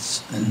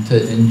planets and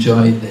to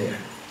enjoy there.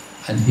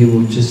 And he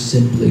will just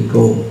simply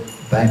go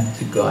back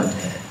to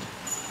Godhead.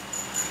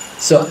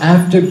 So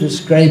after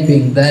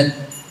describing that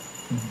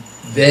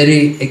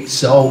very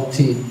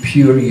exalted,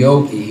 pure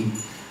yogi,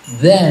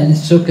 then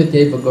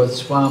Sukadeva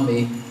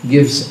Goswami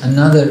gives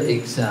another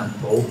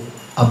example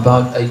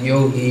about a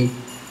yogi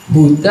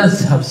who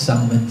does have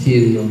some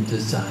material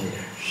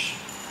desires.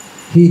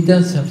 He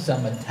does have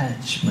some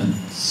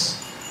attachments.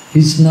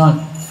 He's not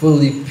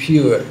fully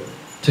pure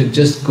to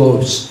just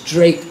go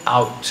straight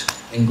out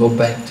and go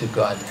back to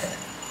Godhead.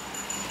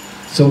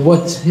 So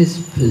what's his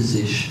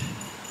position?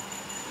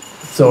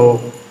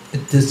 So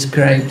it's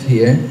described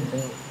here in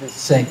this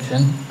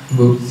section,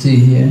 we'll see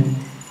here,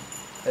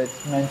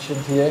 it's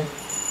mentioned here,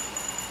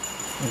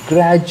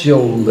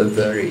 gradual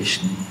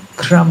liberation,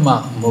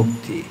 krama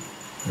mukti,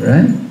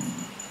 right?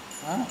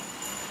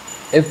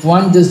 If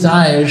one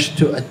desires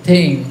to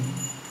attain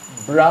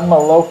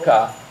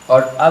Brahmaloka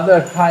or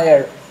other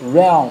higher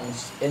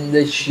realms in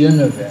this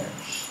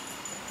universe,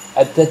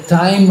 at the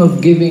time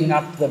of giving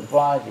up the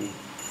body,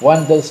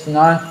 one does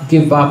not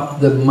give up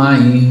the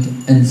mind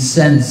and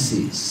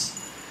senses.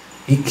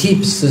 He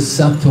keeps the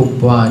subtle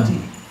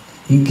body.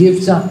 He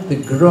gives up the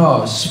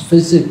gross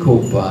physical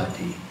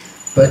body,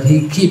 but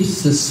he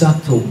keeps the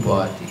subtle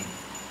body,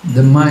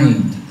 the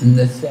mind and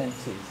the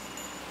senses.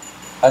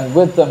 And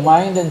with the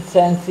mind and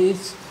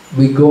senses,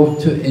 we go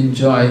to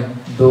enjoy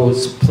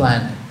those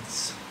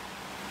planets.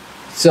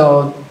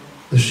 So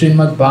the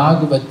Srimad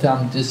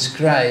Bhagavatam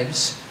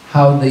describes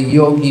how the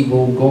yogi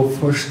will go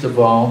first of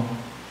all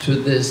to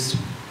this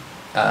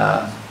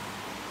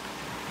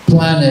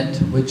planet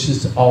which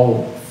is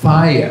all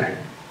fire.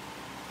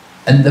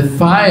 And the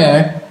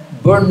fire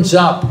burns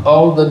up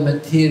all the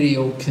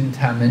material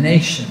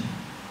contamination.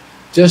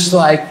 Just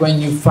like when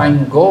you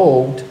find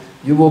gold,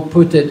 you will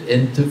put it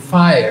into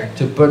fire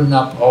to burn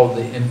up all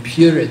the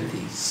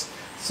impurities.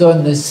 So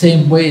in the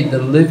same way,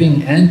 the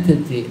living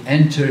entity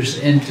enters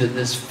into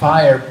this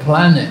fire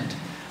planet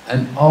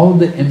and all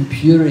the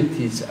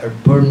impurities are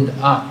burned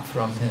up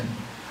from him.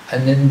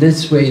 And in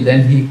this way,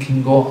 then he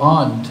can go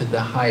on to the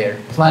higher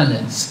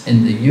planets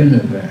in the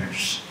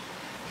universe.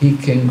 He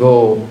can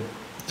go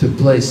to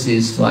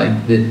places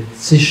like the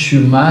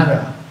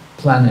Sishumara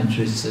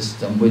planetary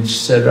system, which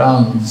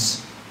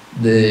surrounds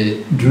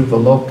the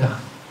Dhruvaloka.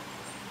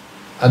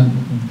 And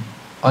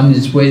on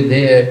his way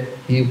there,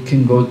 he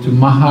can go to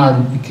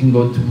Maharloka,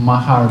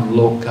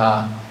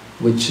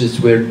 which is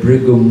where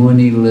Bhrigu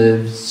Muni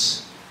lives.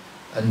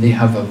 And they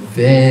have a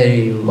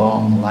very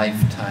long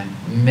lifetime,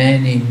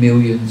 many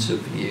millions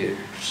of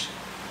years.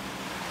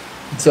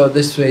 So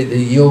this way the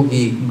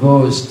yogi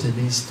goes to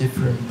these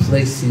different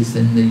places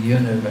in the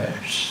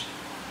universe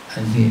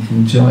and he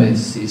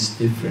enjoys these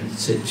different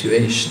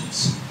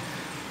situations.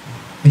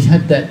 He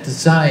had that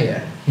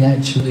desire, he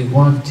actually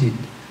wanted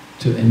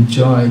to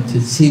enjoy, to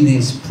see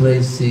these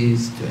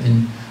places,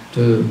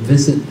 to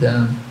visit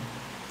them,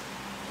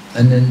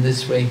 and in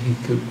this way he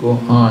could go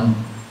on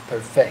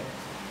perfect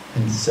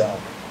himself.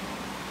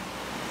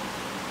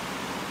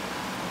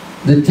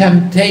 The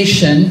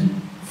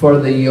temptation for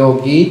the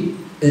yogi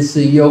is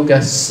the yoga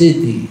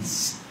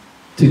siddhis,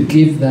 to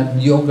give them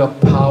yoga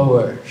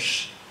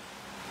powers.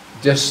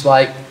 Just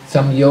like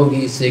some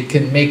yogis, they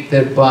can make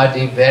their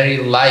body very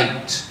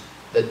light,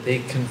 that they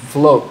can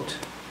float.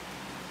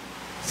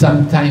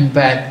 Some time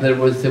back there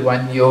was the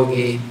one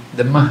yogi,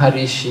 the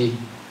Maharishi, he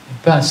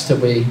passed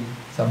away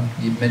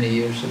many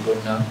years ago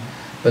now,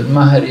 but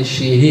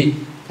Maharishi,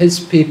 his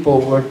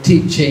people were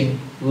teaching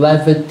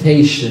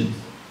levitation,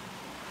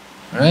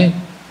 right?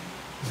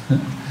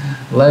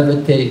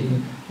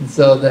 Levitating.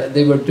 So that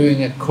they were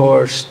doing a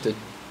course to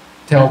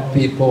tell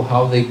people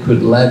how they could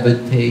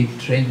levitate,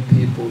 train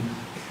people,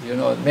 you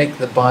know, make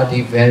the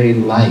body very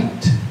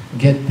light,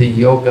 get the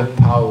yoga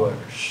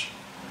powers.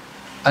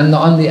 And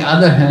on the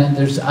other hand,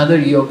 there's other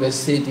yoga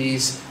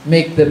siddhis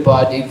make the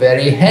body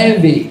very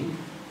heavy.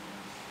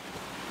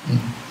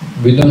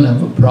 We don't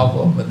have a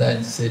problem with that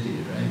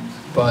siddhi, right?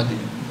 Body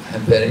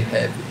very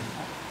heavy.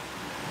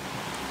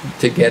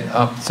 To get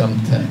up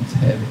sometimes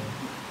heavy.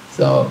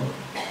 So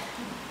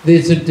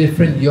these are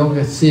different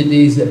yoga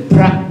siddhis. A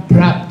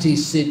prapti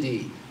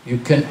siddhi, you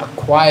can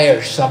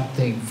acquire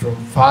something from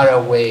far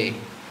away.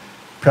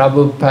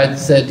 Prabhupada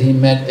said he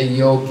met a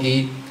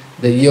yogi.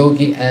 The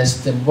yogi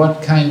asked him,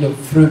 what kind of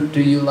fruit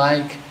do you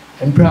like?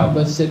 And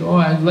Prabhupada said, oh,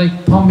 I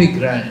like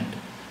pomegranate.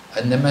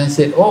 And the man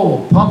said,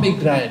 oh,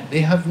 pomegranate, they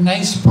have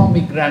nice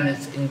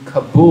pomegranates in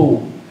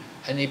Kabul.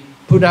 And he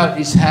put out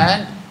his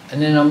hand,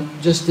 and then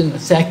just in a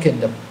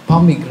second, a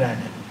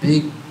pomegranate,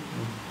 big,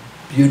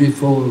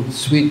 beautiful,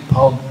 sweet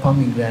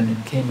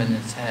pomegranate came in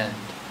his hand.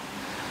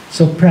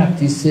 So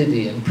prapti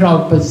siddhi. And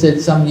Prabhupada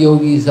said some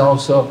yogis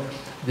also,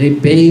 they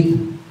bathe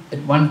at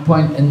one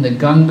point in the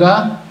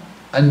Ganga,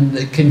 and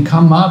they can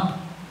come up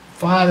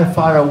far,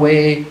 far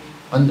away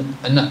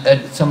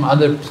at some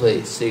other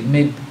place. They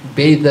may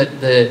bathe at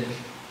the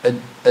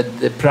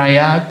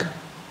Prayag,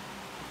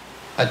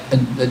 at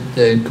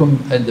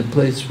the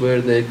place where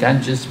the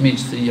Ganges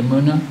meets the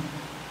Yamuna,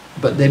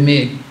 but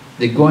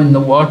they go in the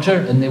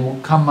water and they will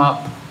come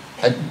up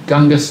at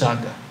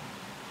Gangasagar,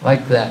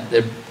 like that.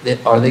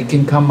 Or they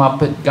can come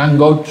up at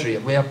Gangotri,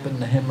 way up in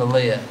the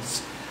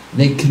Himalayas.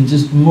 They can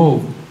just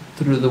move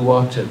through the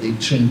water. They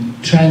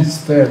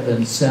transfer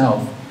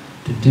themselves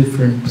to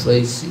different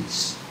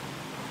places.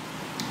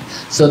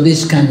 So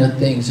these kind of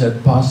things are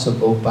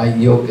possible by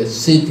yoga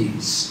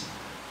siddhis.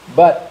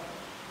 But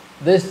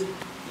the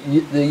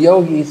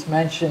yogis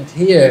mentioned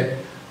here,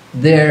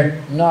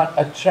 they're not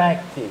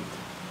attracted.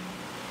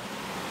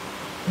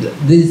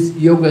 These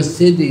yoga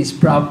siddhis,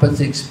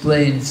 Prabhupada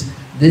explains,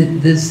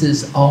 this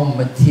is all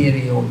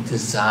material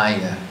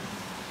desire.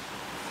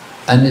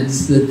 And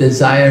it's the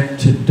desire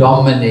to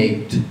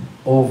dominate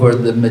over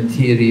the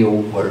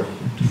material world.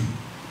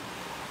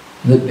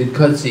 That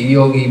because the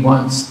yogi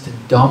wants to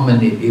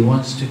dominate, he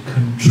wants to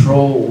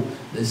control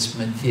this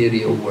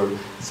material world,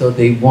 so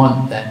they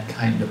want that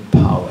kind of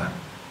power.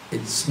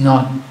 It's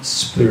not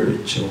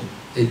spiritual,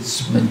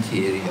 it's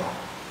material.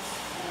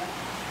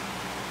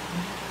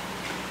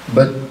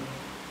 But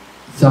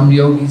some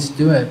yogis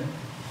do it.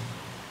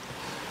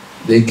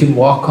 They can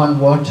walk on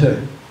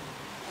water.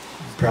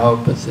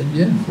 Prabhupada said,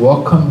 yeah,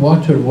 walk on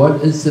water,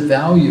 what is the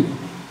value?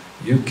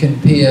 You can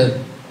pay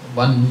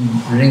one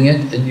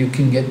ringgit and you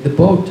can get the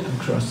boat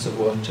across the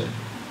water.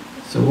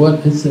 So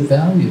what is the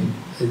value?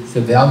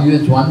 The value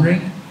is 1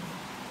 ringgit.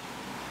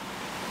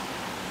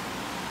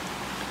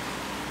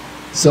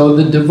 So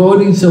the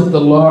devotees of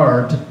the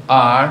Lord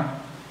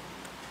are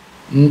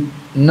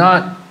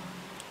not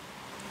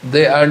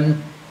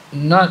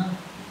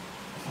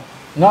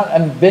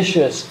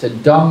ambitious to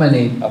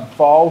dominate a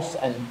false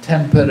and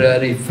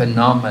temporary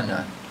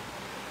phenomenon.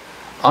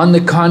 On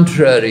the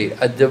contrary,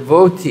 a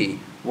devotee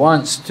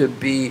wants to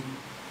be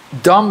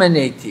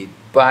dominated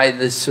by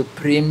the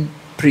Supreme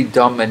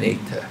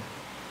Predominator,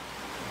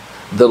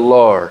 the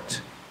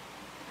Lord.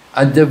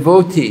 A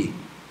devotee,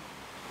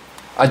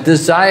 a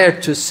desire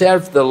to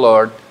serve the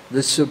Lord,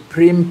 the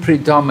Supreme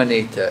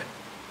Predominator,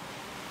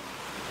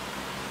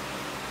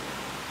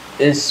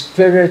 is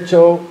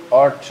spiritual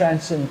or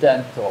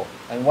transcendental,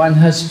 and one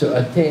has to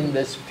attain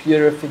this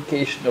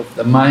purification of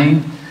the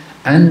mind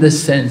and the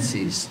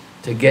senses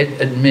to get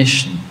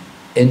admission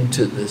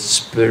into the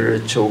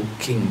spiritual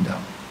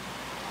kingdom.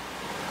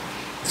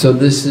 So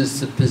this is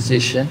the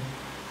position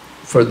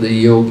for the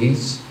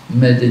yogis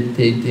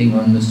meditating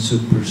on the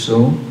Super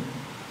Soul.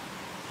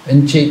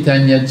 In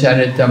Chaitanya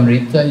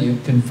Charitamrita you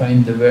can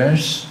find the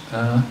verse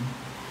that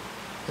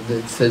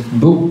says,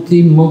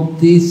 Bhakti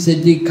Mukti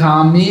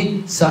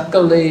Siddhikami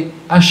Sakale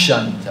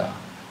Ashanta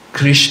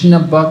Krishna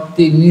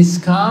Bhakti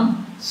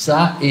Niskam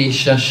Sa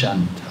Esha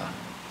Shanta.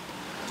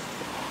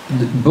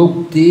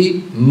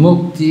 Bhakti,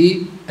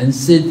 Mukti and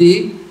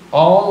Siddhi,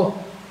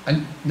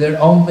 they're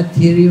all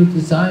material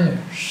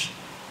desires.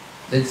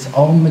 It's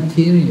all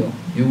material.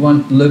 You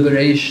want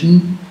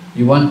liberation,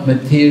 you want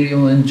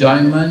material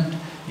enjoyment,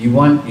 you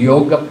want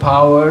yoga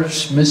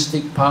powers,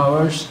 mystic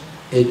powers.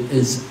 It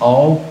is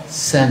all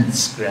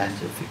sense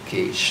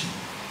gratification.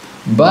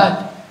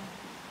 But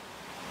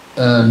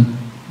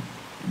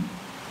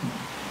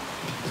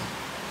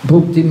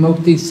Bhakti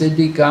Mukti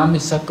Siddhi Kami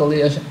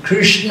Sakale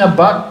Krishna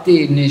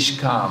Bhakti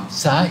Nishkam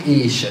Sa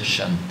Esha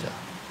Shanta.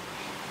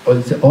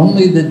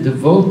 Only the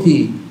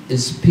devotee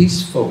is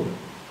peaceful.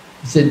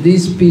 He said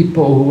these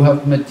people who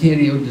have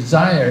material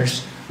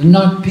desires are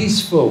not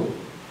peaceful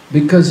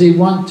because they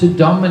want to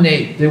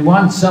dominate, they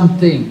want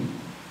something.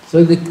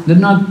 So they're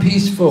not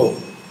peaceful,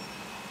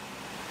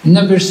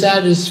 never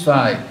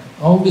satisfied,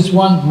 always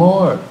want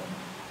more.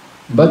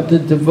 But the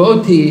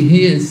devotee,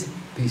 he is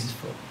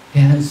peaceful. He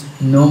has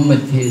no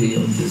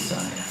material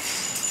desire.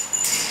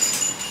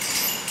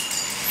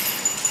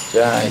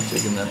 Jai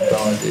Jagannath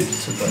Baladev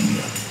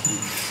Subhadra.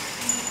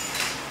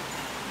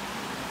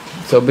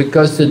 So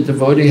because the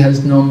devotee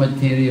has no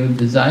material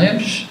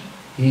desires,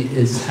 he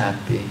is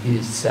happy, he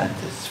is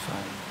satisfied.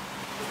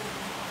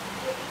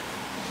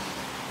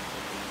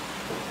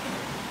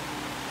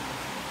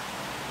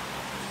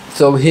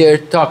 So here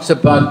it talks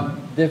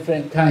about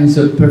different kinds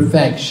of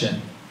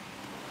perfection.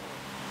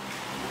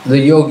 The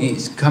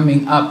yogis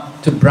coming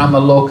up to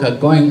Brahmaloka,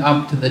 going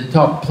up to the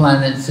top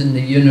planets in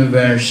the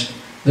universe,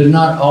 they're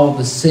not all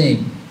the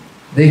same.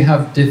 They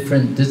have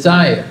different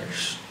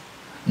desires.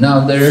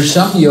 Now there are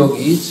some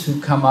yogis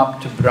who come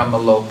up to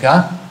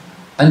Brahmaloka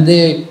and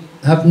they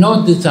have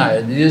no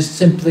desire, they just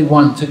simply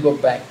want to go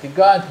back to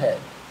Godhead.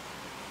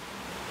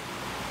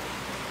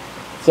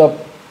 So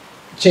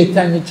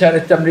Chaitanya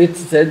Charitamrita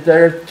said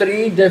there are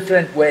 3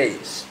 different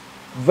ways.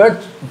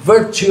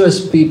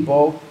 Virtuous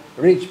people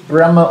reach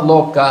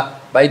Brahmaloka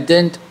by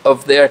dint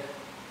of their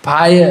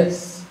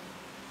pious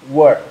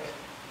work,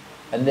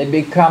 and they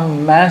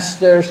become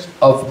masters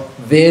of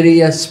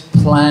various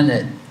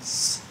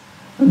planets.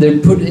 And they're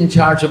put in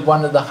charge of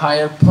one of the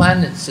higher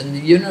planets in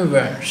the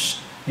universe.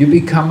 You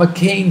become a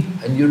king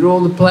and you rule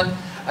the planet.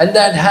 And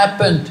that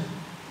happened.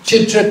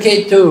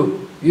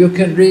 Chitraketu, you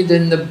can read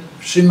in the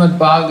Srimad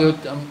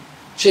Bhagavatam,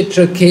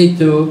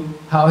 Chitraketu,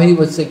 how he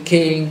was a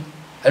king,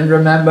 and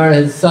remember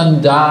his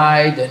son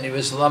died and he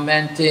was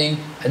lamenting,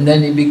 and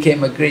then he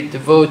became a great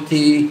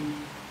devotee,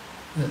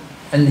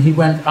 and he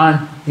went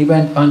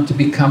on to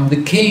become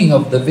the king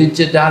of the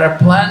Vidyadhara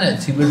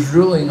planets. He was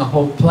ruling a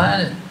whole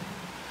planet.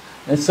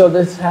 And so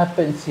this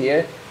happens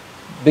here.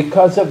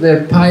 Because of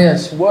their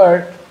pious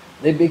work,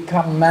 they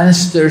become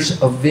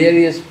masters of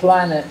various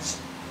planets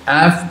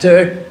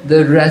after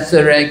the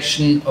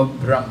resurrection of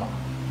Brahma.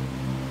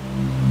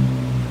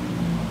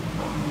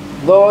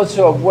 Those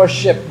who have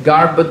worshipped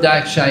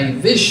Garbhodakshai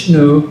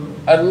Vishnu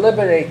are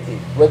liberated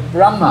with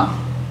Brahma.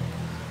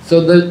 So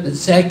the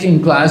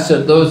second class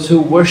are those who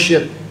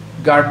worship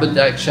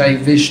Garbhodakshai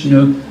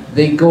Vishnu,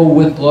 they go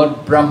with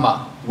Lord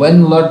Brahma.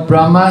 When Lord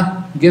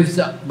Brahma leaves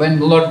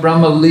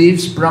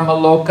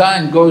Brahmaloka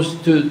and goes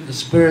to the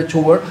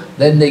spiritual world,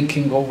 then they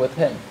can go with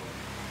him.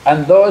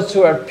 And those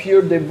who are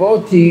pure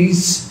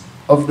devotees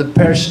of the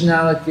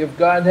personality of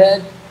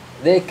Godhead,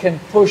 they can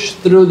push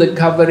through the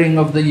covering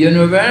of the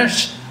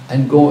universe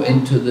and go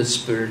into the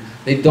spirit.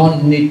 They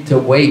don't need to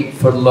wait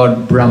for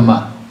Lord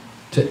Brahma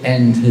to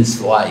end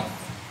his life.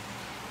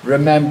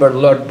 Remember,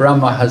 Lord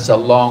Brahma has a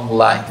long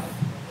life.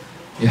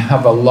 You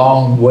have a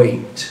long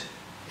wait.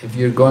 If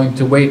you're going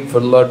to wait for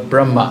Lord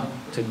Brahma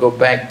to go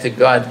back to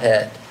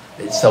Godhead,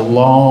 it's a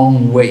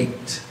long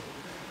wait.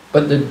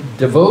 But the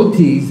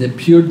devotees, the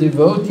pure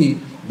devotees,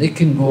 they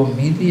can go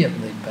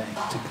immediately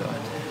back to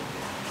Godhead.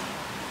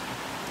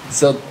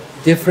 So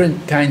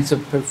different kinds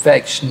of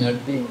perfection are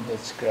being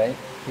described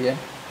here.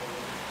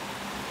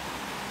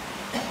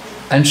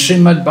 And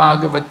Srimad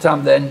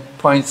Bhagavatam then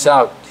points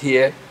out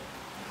here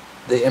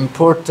the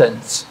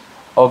importance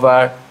of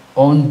our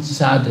own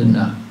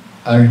sadhana,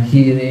 our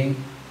hearing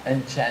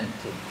and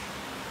chanting.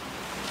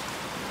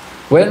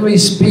 When we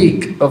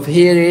speak of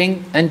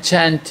hearing and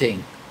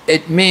chanting,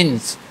 it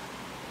means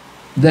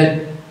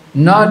that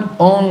not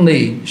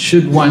only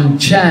should one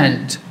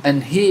chant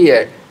and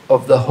hear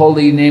of the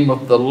holy name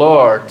of the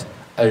Lord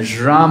as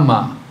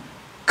Rama,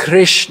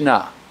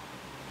 Krishna,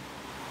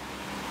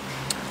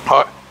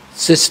 or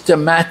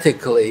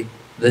systematically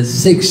the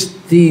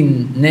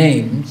 16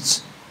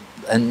 names,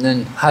 and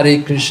then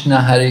Hare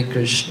Krishna,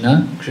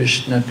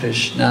 Krishna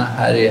Krishna,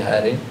 Hare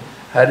Hare,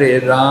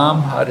 Hare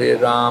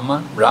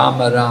Rama,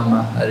 Rama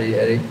Rama, Hare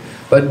Hare.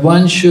 But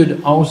one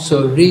should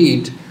also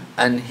read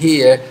and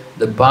hear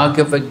the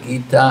Bhagavad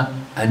Gita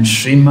and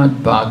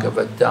Srimad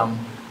Bhagavatam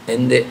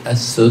in the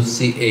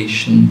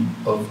association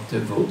of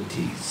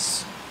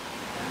devotees.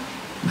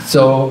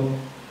 So,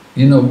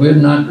 you know, we're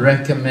not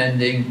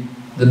recommending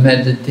the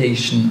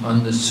meditation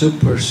on the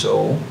Super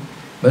Soul,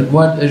 but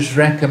what is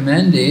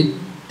recommended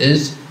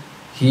is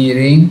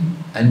hearing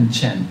and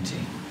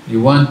chanting.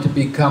 You want to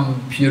become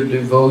a pure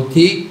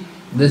devotee,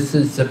 this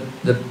is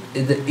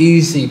the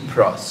easy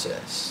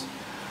process.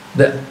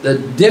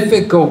 The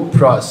difficult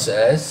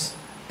process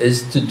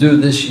is to do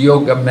this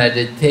yoga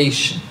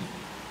meditation.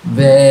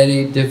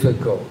 Very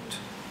difficult.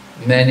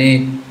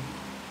 Many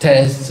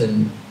tests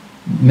and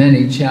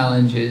many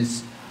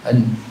challenges,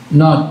 and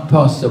not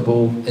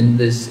possible in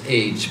this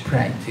age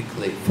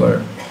practically,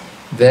 for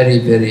very,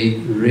 very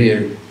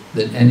rare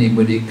that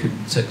anybody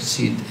could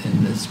succeed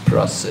in this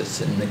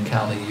process in the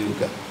Kali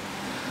Yuga.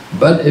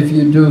 But if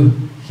you do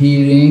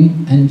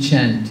hearing and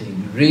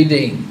chanting,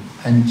 reading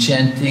and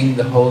chanting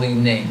the holy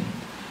name,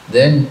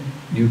 then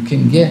you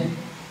can get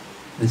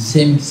the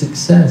same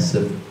success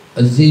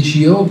as these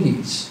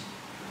yogis.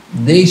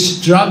 They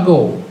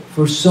struggle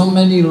for so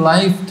many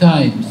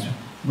lifetimes,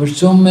 for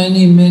so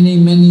many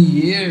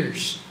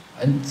years,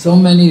 and so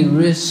many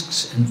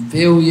risks and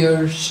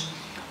failures,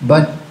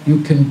 but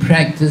you can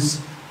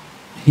practice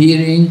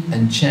hearing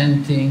and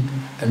chanting,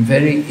 and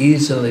very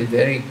easily,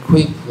 very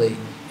quickly,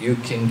 you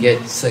can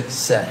get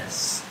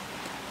success.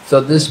 So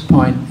this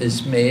point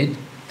is made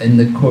in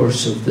the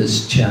course of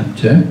this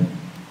chapter.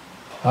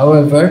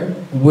 However,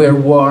 we're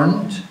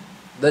warned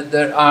that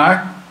there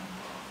are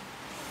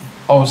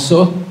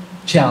also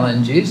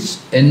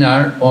challenges in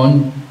our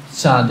own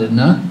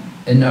sadhana,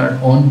 in our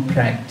own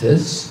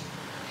practice,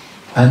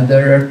 and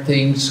there are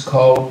things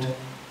called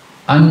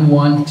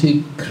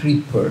unwanted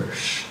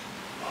creepers.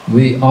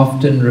 We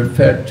often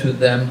refer to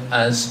them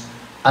as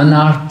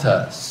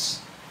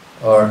anarthas,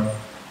 or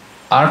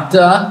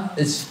artha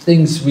is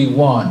things we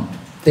want,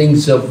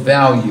 things of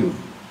value,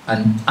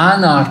 and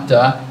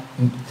anartha,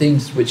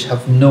 things which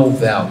have no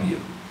value.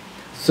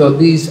 So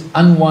these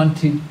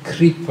unwanted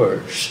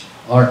creepers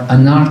or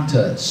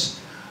anarthas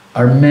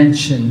are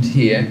mentioned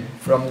here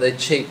from the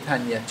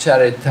Chaitanya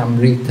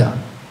Charitamrita.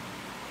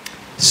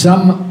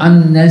 Some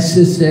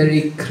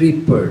unnecessary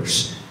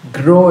creepers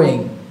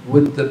growing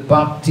with the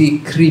bhakti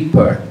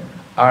creeper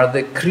are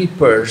the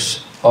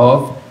creepers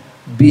of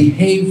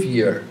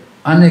behavior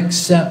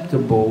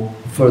unacceptable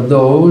for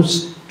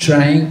those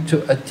trying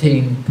to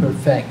attain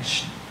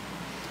perfection.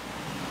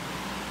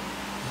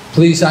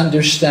 Please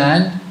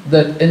understand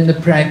that in the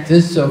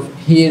practice of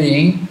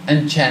hearing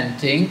and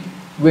chanting,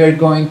 we're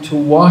going to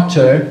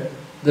water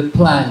the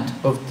plant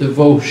of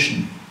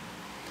devotion.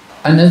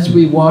 And as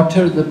we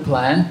water the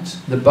plant,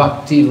 the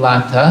bhakti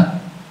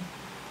lata,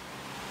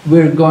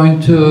 we're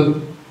going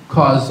to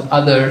cause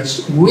other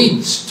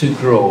weeds to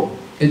grow.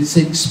 It's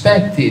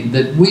expected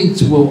that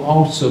weeds will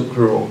also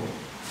grow.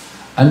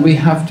 And we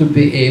have to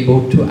be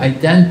able to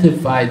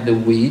identify the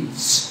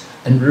weeds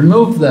and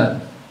remove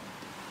them.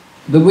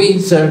 The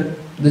weeds are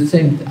the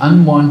same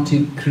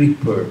unwanted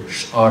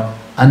creepers or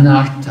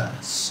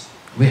anarthas.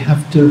 We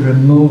have to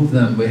remove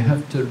them, we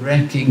have to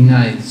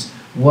recognize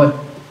what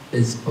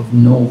is of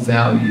no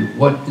value,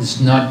 what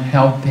is not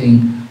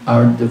helping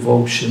our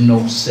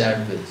devotional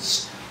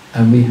service.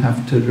 And we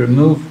have to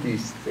remove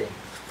these things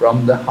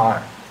from the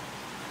heart.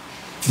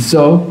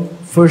 So,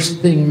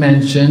 first thing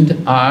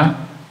mentioned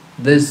are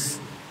this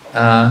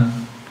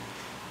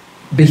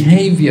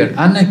behavior,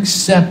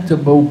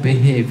 unacceptable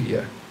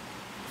behavior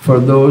for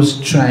those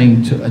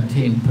trying to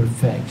attain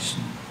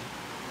perfection.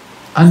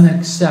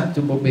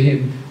 Unacceptable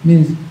behavior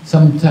means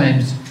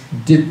sometimes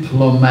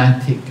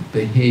diplomatic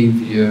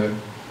behavior,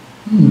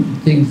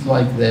 things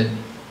like that,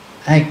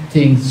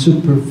 acting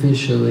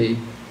superficially,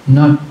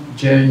 not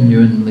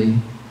genuinely.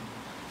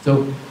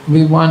 So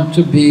we want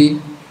to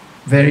be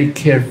very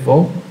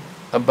careful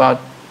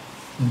about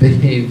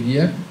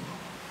behavior.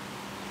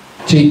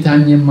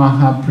 Chaitanya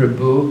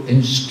Mahaprabhu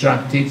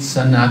instructed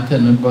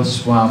Sanatana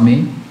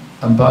Goswami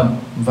about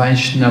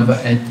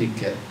Vaishnava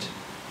etiquette,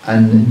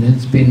 and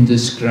it's been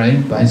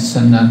described by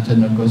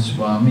Sanatana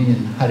Goswami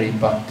in Hari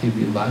Bhakti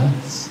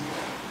Vilas.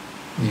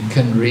 You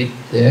can read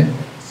there.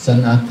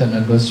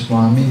 Sanatana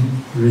Goswami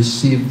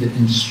received the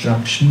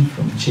instruction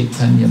from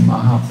Chaitanya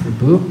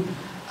Mahaprabhu,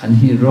 and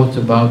he wrote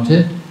about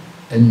it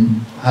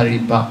in Hari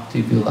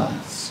Bhakti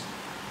Vilas.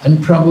 And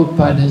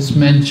Prabhupada has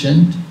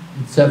mentioned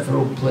in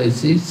several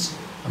places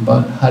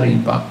about Hari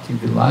Bhakti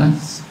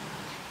Vilas,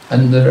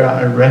 and there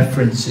are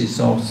references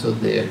also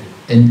there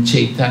in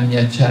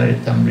Chaitanya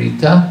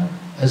Charitamrita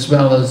as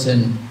well as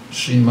in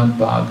Srimad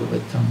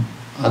Bhagavatam,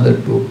 other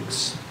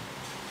books.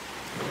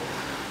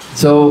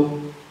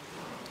 So,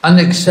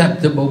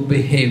 unacceptable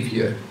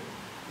behavior.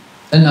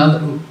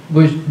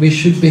 We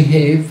should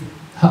behave.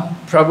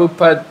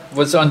 Prabhupada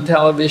was on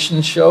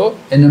television show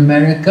in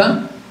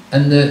America,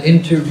 and the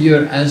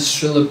interviewer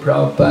asked Srila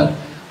Prabhupada,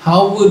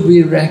 how would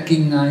we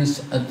recognize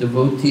a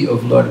devotee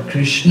of Lord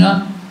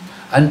Krishna?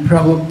 And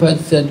Prabhupada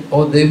said,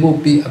 oh, they will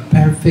be a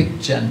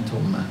perfect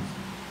gentleman.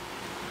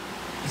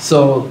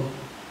 So,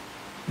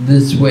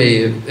 this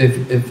way,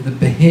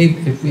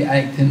 if we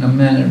act in a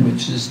manner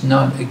which is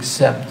not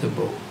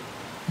acceptable,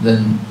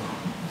 then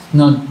it's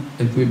not,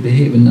 if we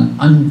behave in an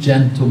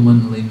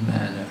ungentlemanly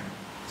manner,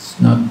 it's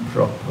not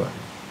proper.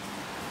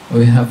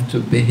 We have to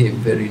behave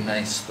very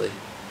nicely.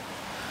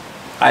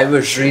 I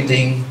was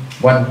reading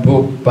one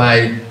book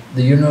by,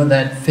 you know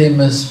that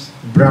famous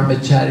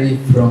brahmachari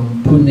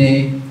from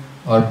Pune,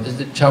 or is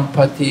it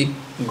Champati,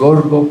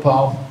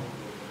 Gaur-Gopal?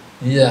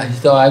 Yeah,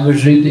 so I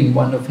was reading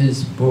one of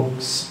his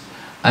books,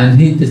 and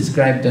he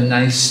described a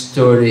nice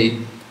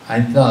story.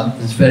 I thought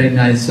it's very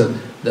nice of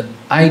the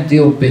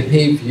ideal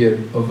behavior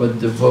of a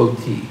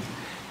devotee.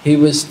 He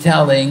was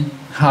telling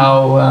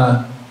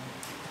how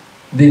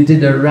they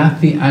did a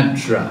Rathi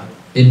Yatra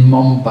in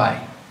Mumbai,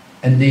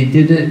 and they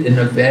did it in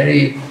a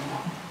very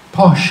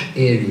posh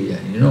area,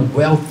 you know,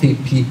 wealthy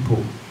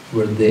people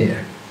were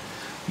there.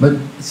 But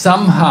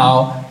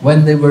somehow,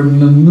 when they were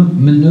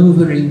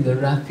maneuvering the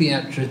Rathi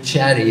Yatra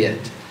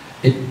chariot,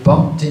 it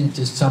bumped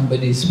into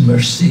somebody's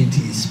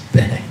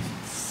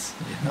Mercedes-Benz,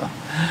 you know.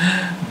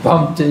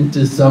 Bumped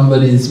into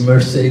somebody's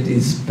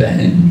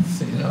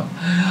Mercedes-Benz, you know.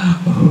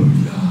 Oh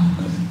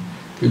God,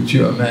 could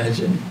you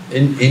imagine?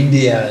 In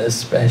India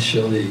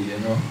especially, you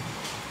know,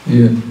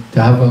 to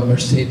have a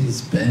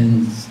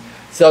Mercedes-Benz.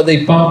 So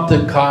they bumped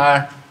the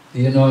car,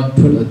 you know, and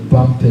put a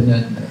bump in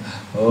it.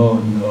 Oh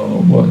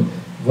no,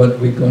 what are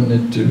we going to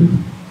do?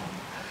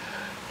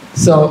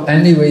 So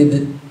anyway,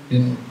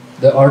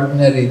 the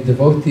ordinary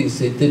devotees,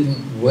 they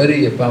didn't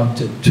worry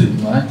about it too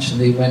much.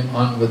 They went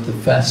on with the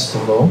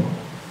festival.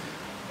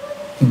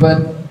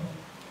 But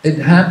it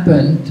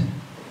happened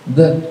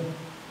that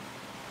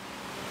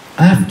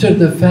after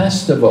the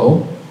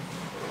festival,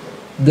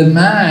 the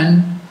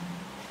man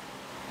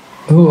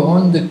who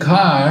owned the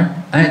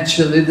car,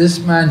 actually this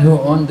man who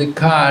owned the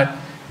car,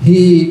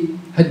 he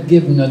had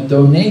given a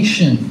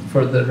donation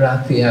for the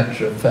Rath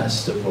Yatra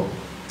festival.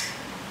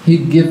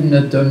 He'd given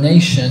a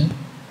donation,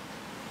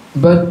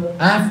 but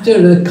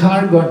after the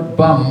car got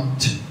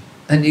bumped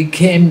and he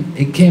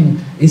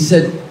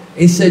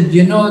said,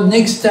 you know,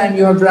 next time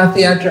you have Rath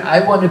Yatra, I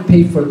want to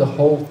pay for the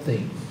whole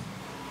thing.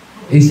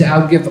 He said,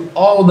 I'll give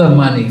all the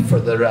money for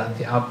the Rath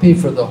Yatra, I'll pay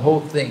for the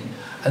whole thing.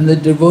 And the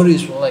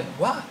devotees were like,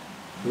 what?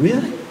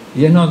 Really?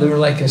 You know, they were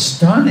like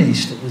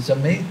astonished, it was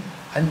amazing.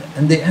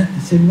 And they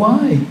said,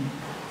 why?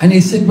 And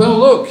he said, well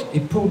look, he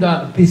pulled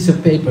out a piece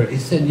of paper. He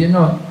said, you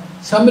know,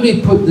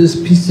 somebody put this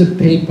piece of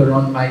paper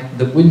on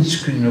the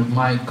windscreen of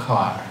my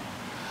car.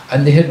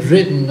 And they had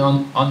written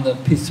on the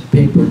piece of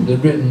paper,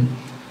 they'd written,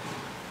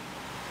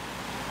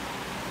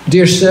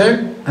 dear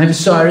sir, I'm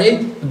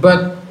sorry,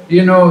 but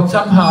you know,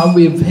 somehow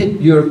we've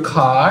hit your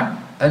car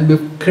and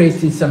we've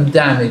created some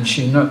damage,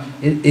 you know.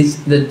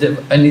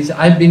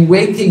 I've been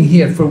waiting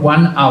here for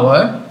 1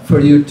 hour for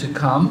you to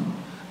come,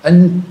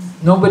 and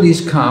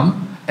nobody's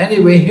come.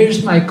 Anyway,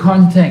 here's my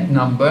contact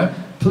number.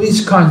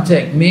 Please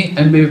contact me,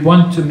 and we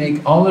want to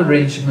make all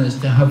arrangements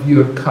to have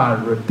your car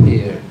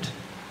repaired.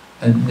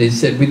 And they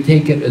said, we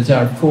take it as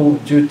our full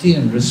duty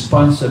and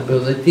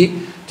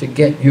responsibility to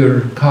get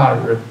your car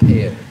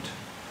repaired.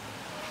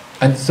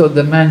 And so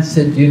the man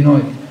said, you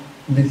know,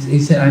 he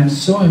said, I'm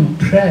so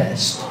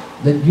impressed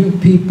that you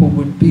people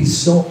would be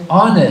so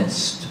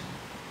honest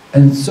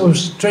and so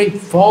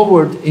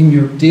straightforward in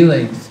your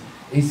dealings.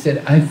 He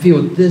said, I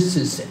feel this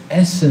is the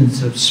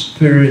essence of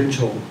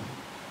spiritual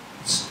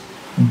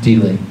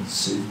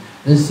dealings.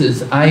 This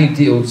is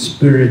ideal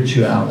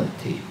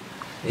spirituality.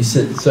 He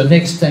said, so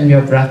next time you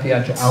have Rath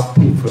Yatra, I'll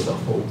pay for the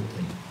whole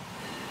thing.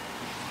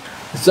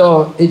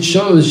 So it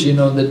shows, you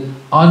know, that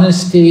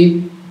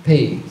honesty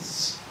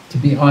pays. To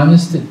be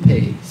honest, it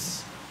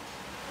pays.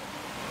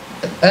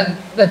 And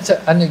that's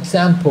an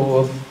example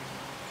of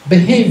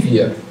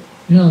behavior.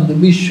 You know, that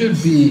we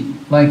should be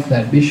like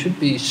that. We should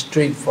be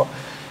straightforward.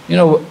 You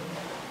know,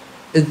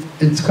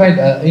 it's quite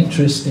an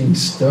interesting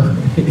story,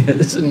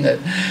 isn't it?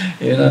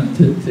 You know,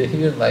 to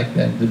hear like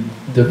that, the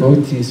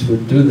devotees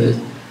would do this.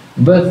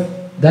 But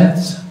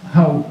that's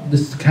how,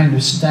 this kind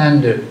of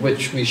standard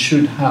which we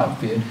should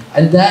have.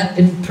 And that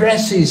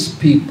impresses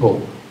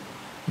people.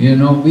 You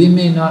know, we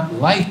may not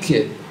like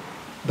it,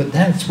 but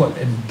that's what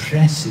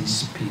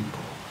impresses people.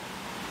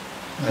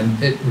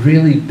 And it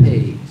really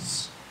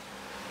pays.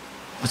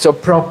 So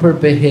proper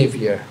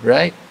behavior,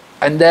 right?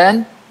 And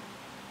then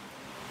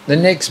the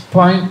next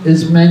point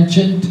is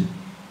mentioned,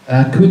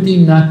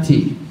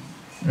 kudinati,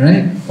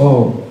 right?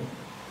 Oh,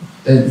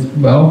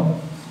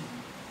 well,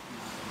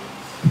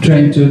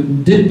 trying to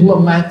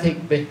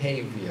diplomatic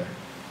behavior.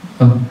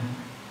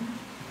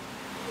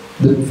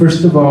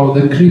 First of all,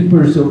 the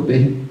creepers of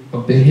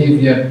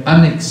behavior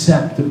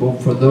unacceptable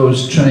for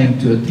those trying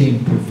to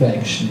attain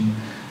perfection.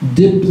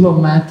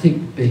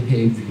 Diplomatic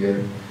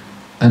behavior,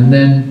 and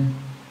then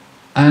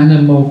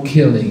animal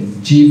killing,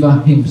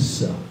 jiva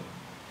himsa,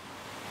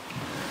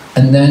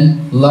 and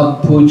then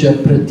lab puja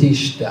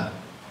pratishta.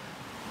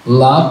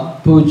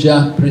 Lab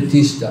puja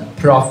pratishta,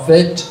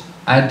 profit,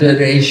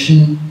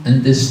 adoration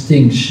and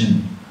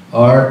distinction,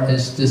 or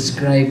is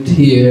described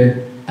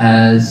here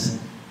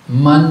as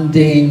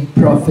mundane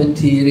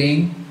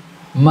profiteering,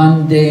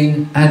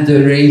 mundane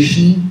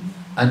adoration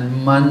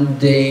and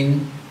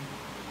mundane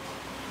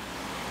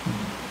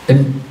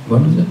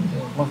what is it?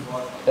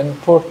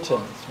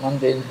 Importance,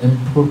 mundane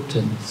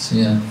importance,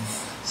 yeah.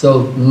 So,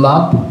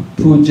 lab,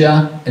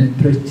 puja and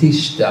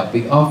pratishta,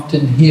 we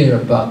often hear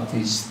about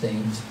these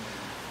things.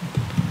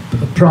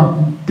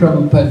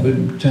 Prabhupada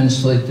would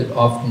translate it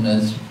often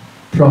as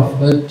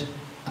profit,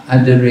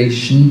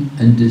 adoration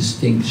and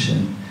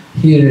distinction.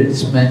 Here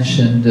it's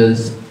mentioned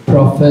as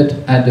profit,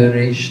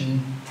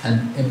 adoration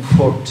and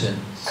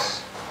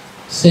importance.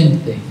 Same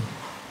thing.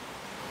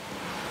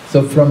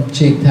 So from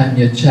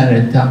Chaitanya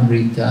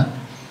Charitamrita,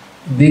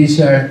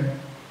 these are,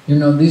 you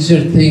know, these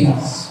are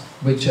things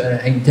which are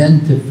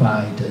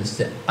identified as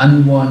the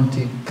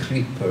unwanted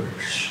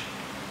creepers.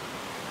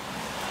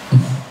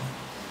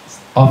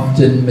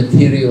 Often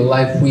material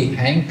life, we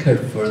hanker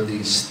for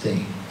these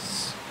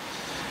things.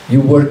 You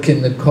work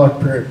in the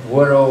corporate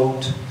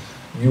world,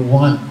 you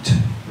want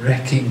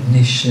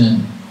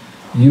recognition,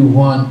 you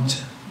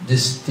want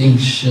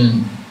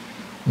distinction.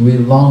 We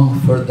long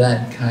for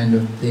that kind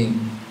of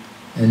thing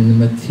in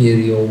the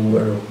material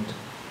world.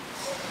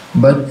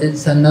 But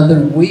it's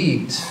another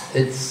weed.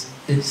 It's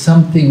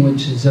something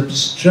which is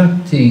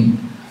obstructing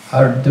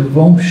our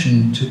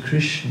devotion to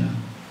Krishna.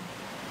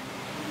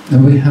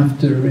 And we have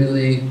to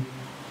really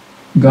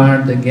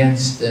guard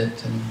against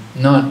it and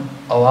not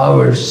allow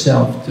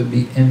ourselves to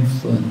be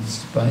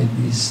influenced by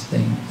these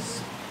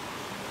things.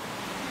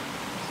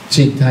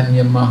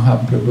 Chaitanya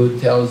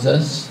Mahaprabhu tells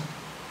us,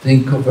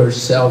 think of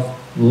ourselves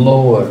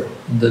lower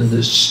than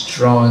the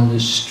straw in the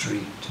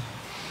street.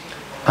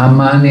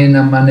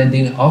 Amanena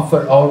manadina,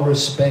 offer all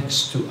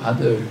respects to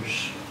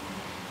others,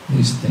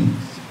 these things.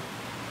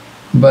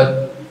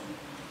 But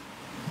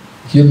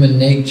human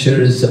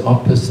nature is the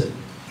opposite.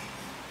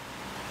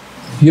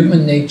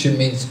 Human nature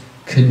means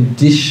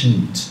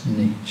conditioned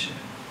nature,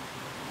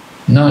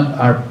 not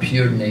our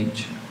pure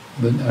nature,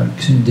 but our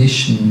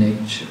conditioned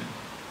nature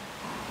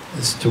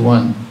is to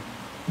want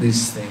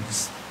these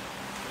things.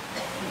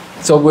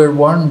 So we're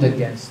warned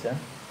against them.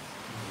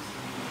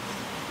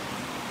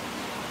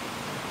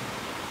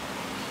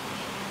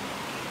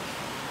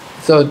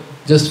 So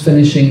just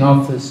finishing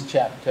off this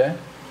chapter,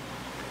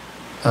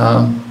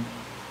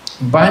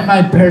 by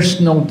my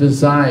personal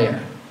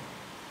desire,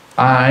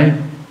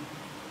 I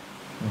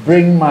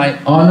bring my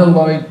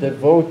unalloyed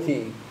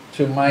devotee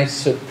to my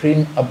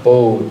supreme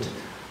abode,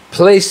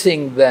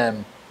 placing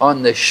them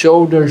on the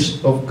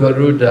shoulders of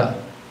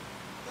Garuda.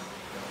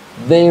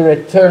 They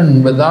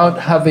return without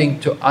having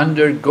to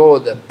undergo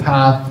the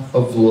path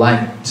of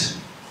light.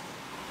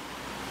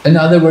 In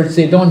other words,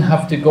 they don't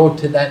have to go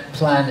to that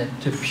planet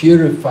to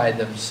purify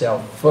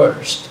themselves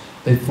first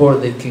before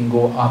they can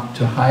go up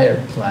to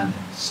higher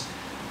planets,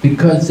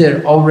 because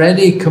they're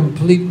already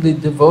completely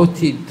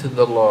devoted to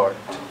the Lord.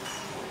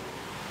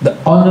 The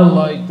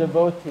unalloyed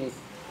devotee,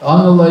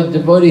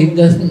 he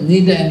doesn't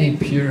need any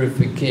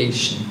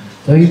purification.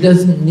 So he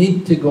doesn't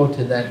need to go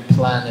to that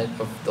planet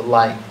of the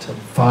light, of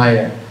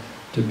fire,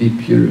 to be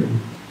pure,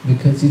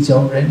 because he's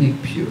already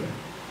pure.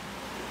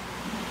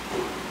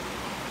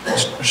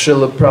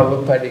 Srila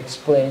Prabhupada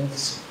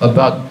explains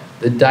about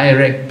the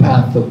direct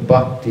path of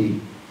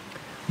bhakti.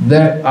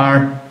 There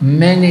are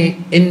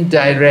many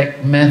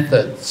indirect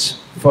methods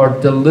for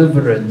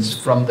deliverance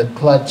from the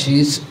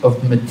clutches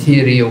of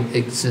material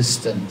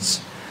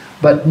existence,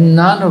 but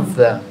none of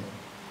them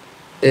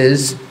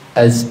is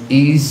as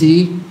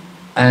easy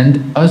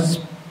and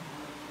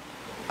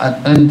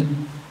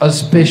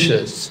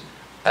auspicious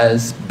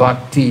as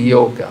bhakti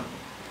yoga.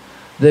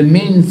 The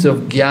means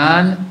of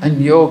jnana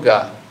and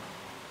yoga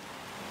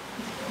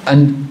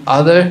and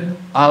other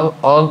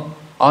all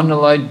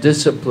unalloyed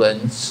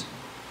disciplines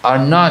are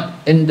not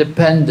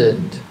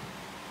independent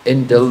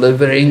in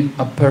delivering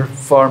a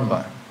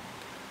performer.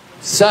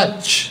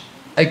 Such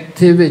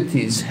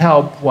activities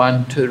help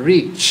one to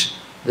reach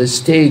the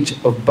stage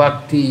of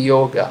bhakti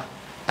yoga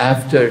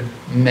after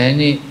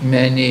many,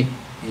 many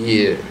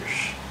years.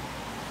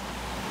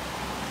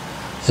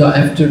 So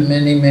after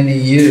many, many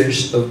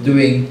years of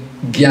doing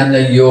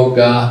jnana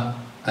yoga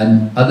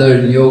and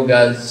other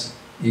yogas,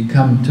 you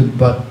come to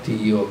bhakti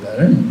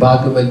yoga. In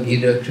Bhagavad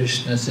Gita,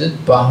 Krishna said,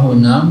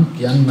 Bahunam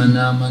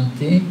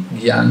jnanmanamanti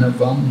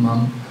jnanavam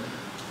mam.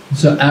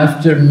 So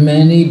after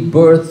many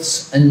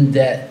births and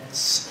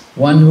deaths,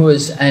 one who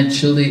is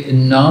actually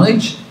in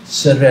knowledge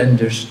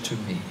surrenders to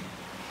me.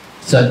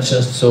 Such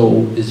a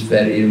soul is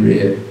very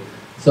rare.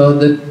 So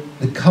the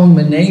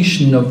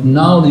culmination of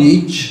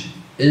knowledge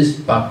is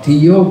bhakti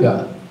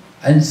yoga.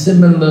 And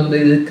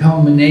similarly, the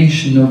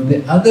culmination of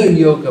the other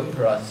yoga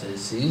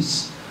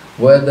processes,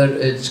 whether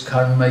it's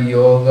karma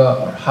yoga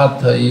or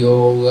hatha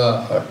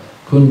yoga or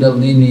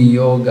kundalini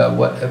yoga,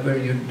 whatever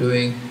you're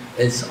doing,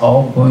 it's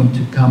all going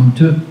to come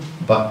to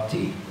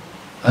bhakti.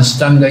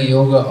 Ashtanga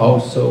yoga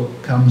also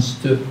comes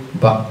to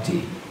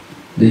bhakti.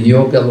 The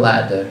yoga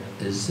ladder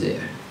is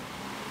there.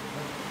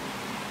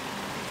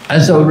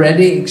 As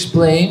already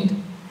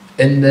explained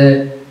in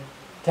the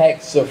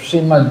text of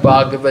Srimad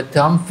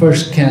Bhagavatam,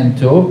 first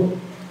canto,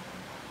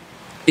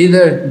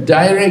 either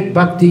direct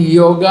bhakti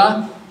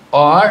yoga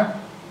or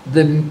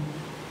the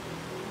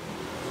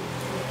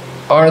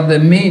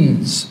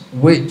means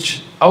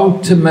which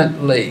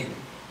ultimately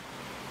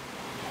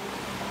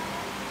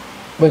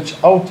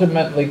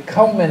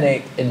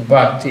culminate in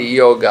bhakti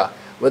yoga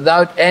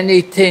without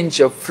any tinge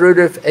of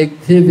fruitive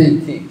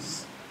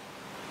activities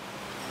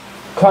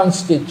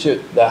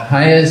constitute the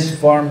highest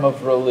form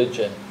of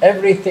religion.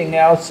 Everything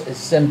else is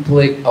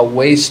simply a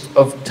waste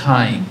of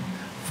time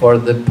for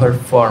the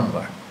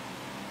performer.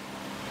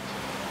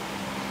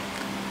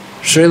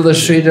 Srila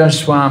Sridhar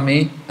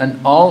Swami and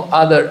all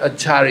other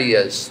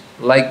acharyas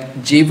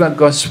like Jiva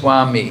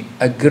Goswami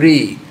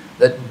agree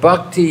that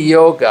bhakti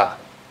yoga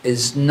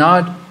is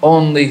not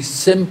only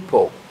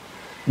simple,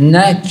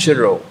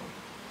 natural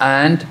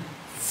and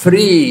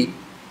free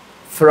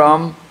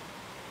from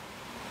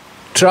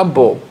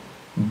trouble,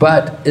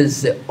 but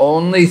is the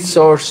only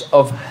source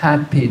of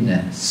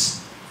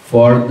happiness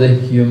for the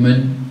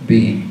human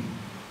being.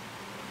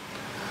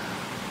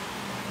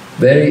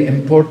 Very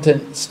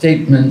important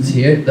statements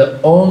here. The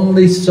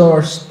only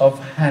source of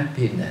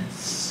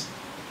happiness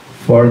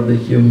for the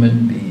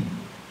human being.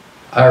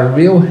 Our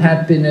real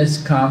happiness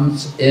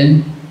comes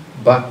in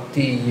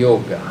bhakti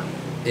yoga,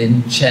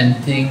 in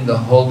chanting the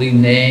holy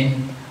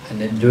name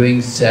and in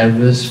doing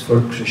service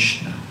for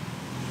Krishna.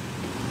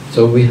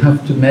 So we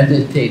have to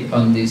meditate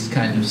on these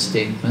kind of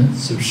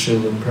statements of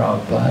Srila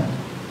Prabhupada.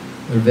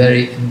 They're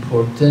very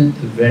important,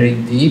 very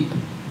deep,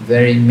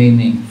 very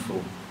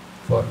meaningful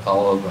for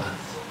all of us.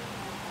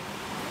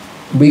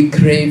 We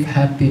crave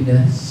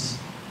happiness,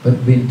 but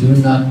we do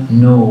not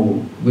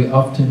know, we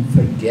often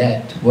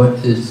forget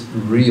what is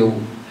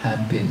real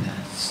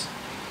happiness.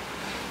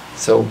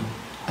 So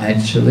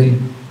actually,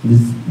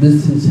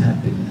 this is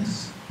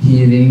happiness,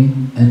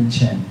 hearing and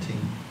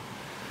chanting,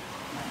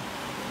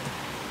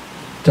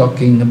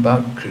 talking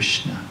about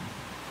Krishna.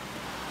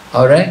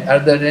 All right, are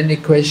there any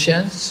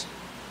questions?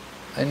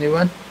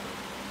 Anyone?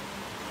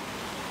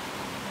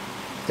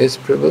 Yes,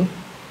 Prabhu?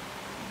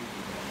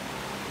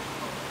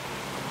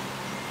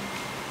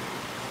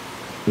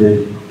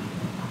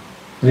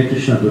 Hare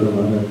Krishna, Guru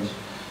Maharaj.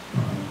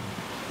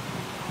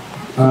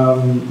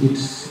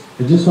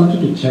 I just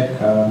wanted to check,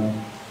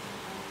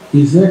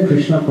 is there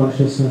Krishna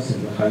consciousness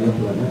in the higher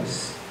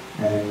planets?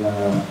 And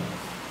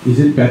is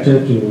it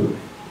better to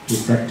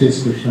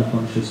practice Krishna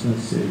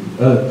consciousness in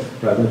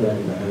Earth rather than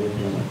in the higher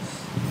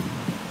planets?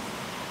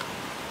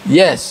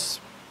 Yes,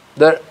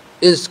 there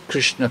is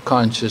Krishna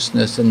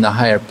consciousness in the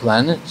higher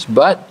planets,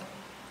 but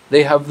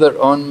they have their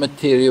own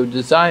material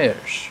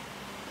desires.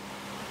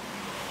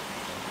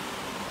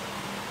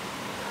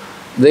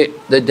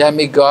 The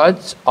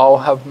demigods all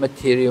have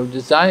material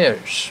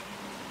desires.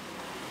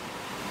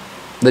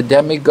 The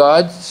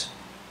demigods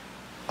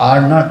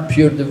are not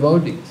pure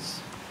devotees.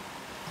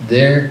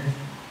 They're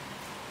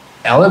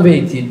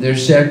elevated, they're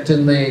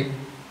certainly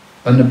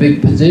in a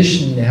big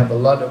position, they have a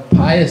lot of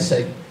pious,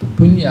 like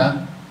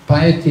punya,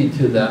 piety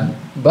to them,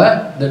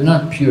 but they're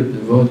not pure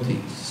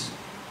devotees.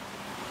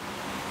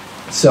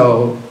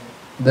 So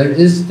there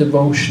is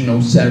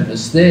devotional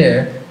service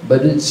there,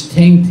 but it's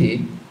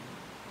tainted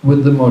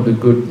with the mode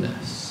of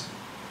goodness.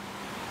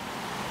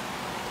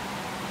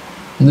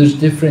 And there's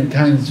different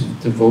kinds of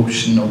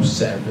devotional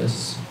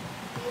service.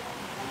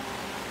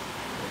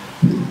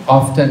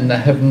 Often the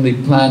heavenly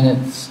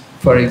planets,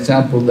 for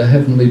example, the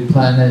heavenly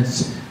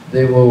planets,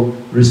 they will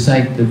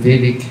recite the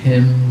Vedic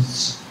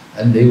hymns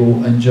and they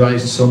will enjoy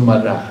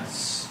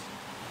somaras.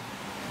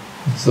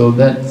 So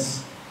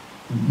that's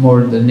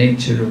more the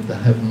nature of the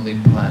heavenly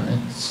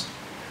planets.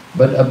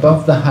 But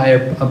above the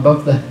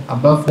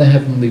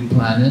heavenly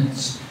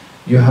planets,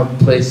 you have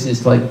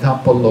places like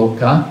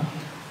Tapaloka,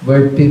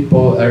 where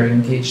people are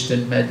engaged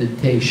in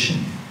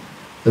meditation.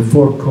 The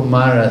 4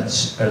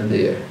 Kumaras are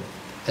there,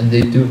 and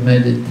they do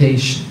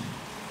meditation.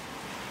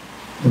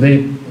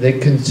 They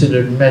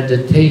consider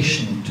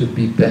meditation to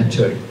be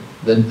better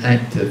than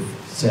active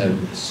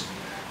service.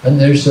 And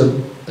there's a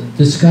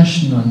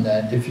discussion on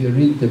that. If you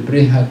read the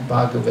Brihad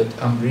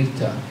Bhagavat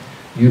Amrita,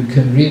 you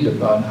can read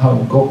about how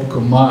Gop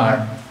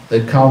Kumar,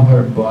 the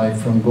cowherd boy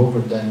from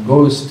Govardhan,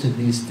 goes to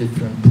these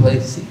different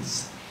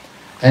places.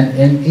 And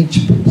in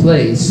each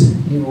place,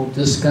 he will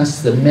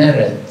discuss the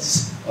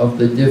merits of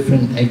the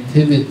different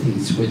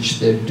activities which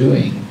they're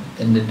doing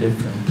in the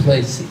different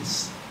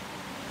places.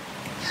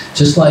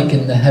 Just like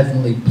in the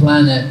heavenly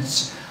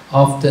planets,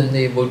 often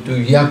they will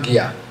do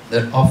yajna,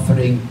 they're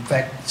offering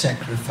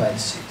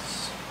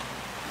sacrifices.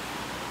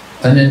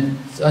 And in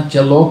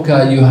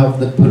Satyaloka, you have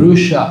the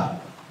Purusha.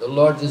 The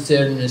Lord is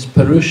there in his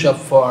Purusha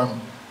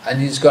form, and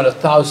he's got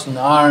 1,000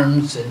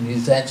 arms, and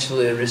he's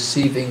actually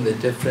receiving the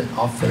different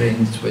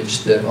offerings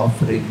which they're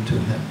offering to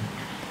him.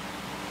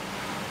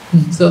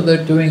 And so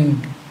they're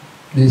doing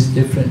these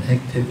different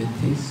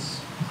activities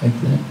like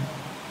that.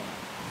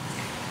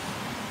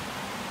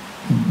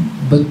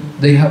 But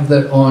they have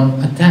their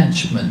own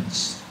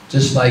attachments,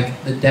 just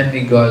like the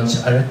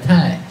demigods are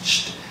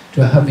attached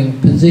to having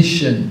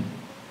position,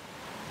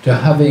 to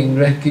having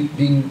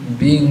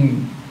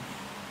being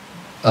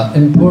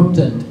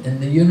important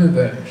in the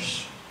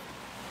universe.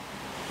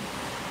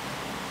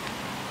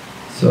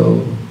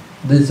 So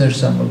these are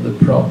some of the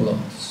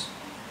problems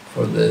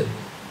for the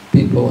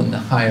people in the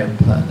higher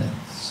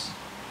planets.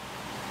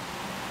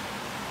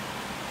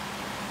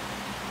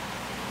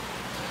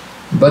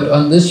 But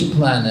on this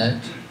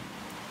planet,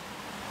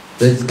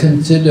 it's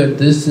considered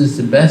this is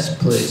the best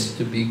place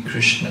to be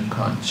Krishna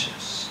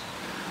conscious,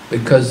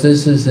 because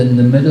this is in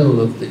the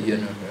middle of the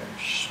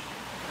universe.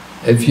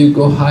 If you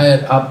go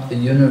higher up the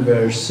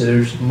universe,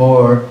 there's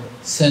more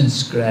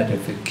sense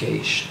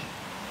gratification.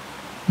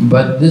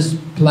 But this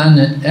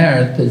planet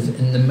Earth is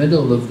in the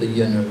middle of the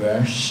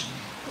universe,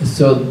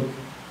 so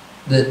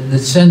the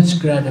sense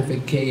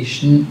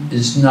gratification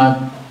is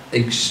not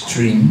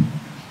extreme,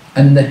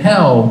 and the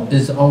hell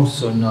is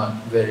also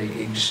not very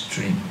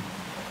extreme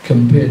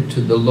compared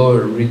to the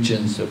lower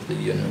regions of the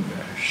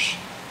universe.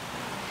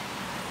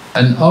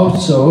 And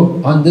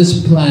also, on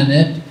this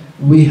planet,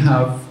 we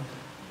have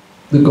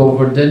the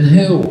Govardhan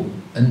Hill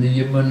and the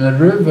Yamuna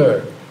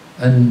River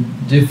and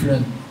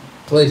different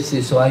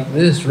places like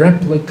this,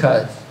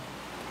 replicas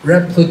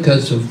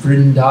of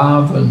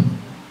Vrindavan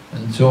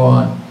and so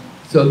on.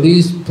 So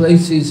these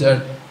places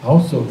are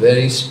also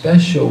very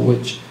special,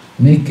 which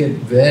make it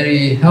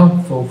very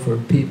helpful for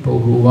people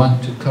who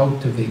want to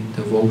cultivate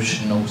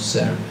devotional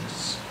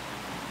service.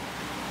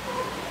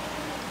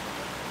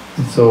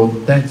 So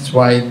that's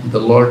why the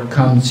Lord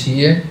comes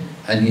here,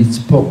 and he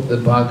spoke the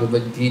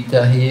Bhagavad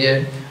Gita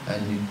here,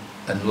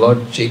 and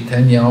Lord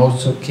Chaitanya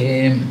also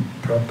came and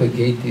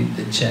propagated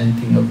the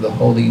chanting of the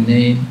holy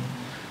name.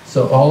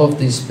 So all of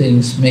these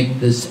things make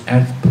this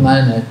earth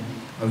planet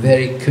a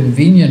very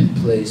convenient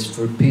place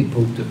for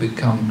people to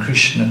become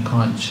Krishna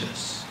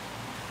conscious.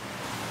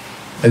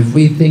 If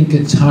we think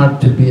it's hard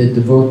to be a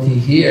devotee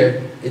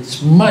here,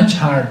 it's much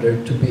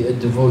harder to be a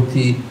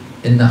devotee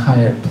in the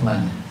higher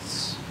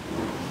planets.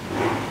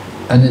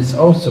 And it's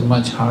also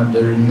much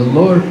harder in the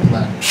lower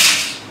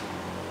planets.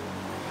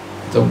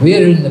 So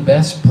we're in the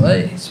best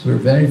place. We're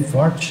very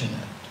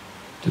fortunate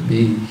to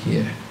be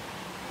here.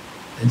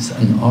 It's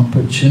an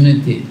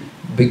opportunity,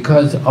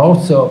 because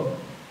also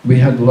we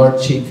had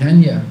Lord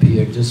Chaitanya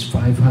appear just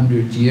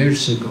 500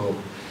 years ago.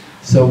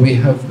 So we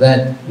have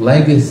that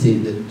legacy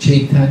that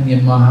Chaitanya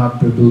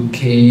Mahaprabhu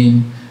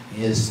came,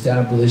 he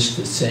established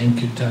the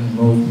Sankirtan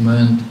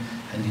movement,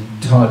 and he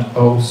taught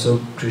also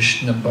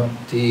Krishna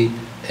Bhakti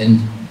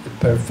in the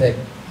perfect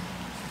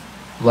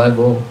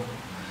level.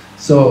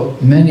 So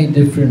many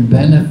different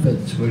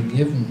benefits were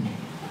given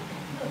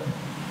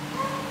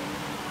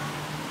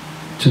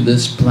to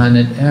this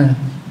planet Earth,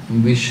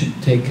 and we should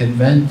take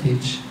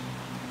advantage.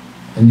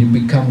 When you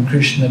become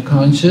Krishna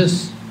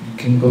conscious, you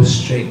can go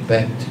straight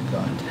back to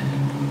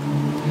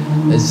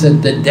Godhead. It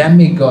said the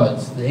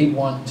demigods, they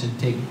want to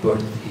take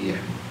birth here.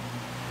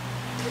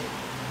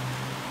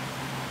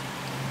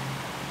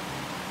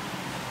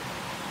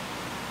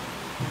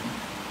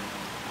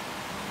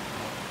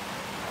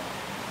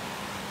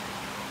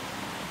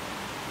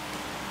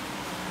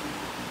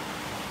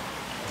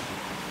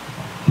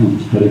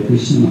 Hare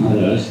Krishna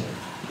Maharaj.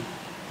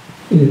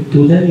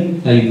 Today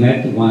I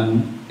met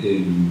one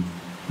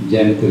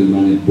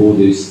gentleman, a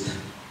Buddhist,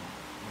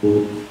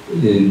 who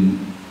a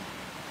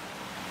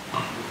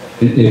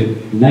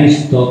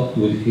nice talk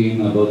with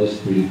him about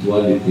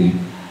spirituality,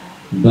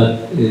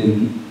 but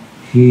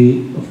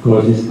he, of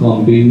course, is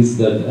convinced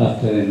that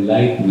after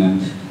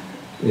enlightenment,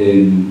 at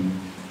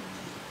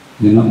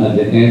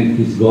the end,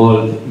 his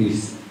goal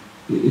is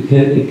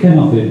a kind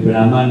of a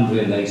Brahman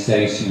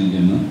realization.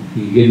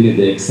 He gave me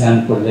the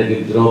example like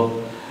a drop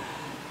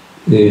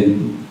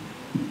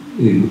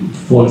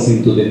falls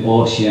into the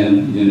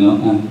ocean, and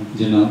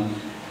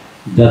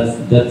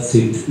that's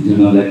it,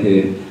 like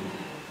a.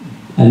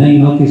 And I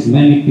notice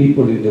many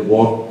people in the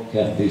world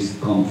have this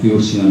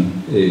confusion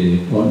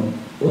on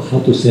how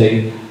to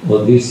say,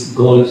 or these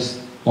goals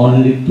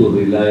only to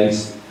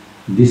realize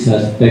this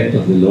aspect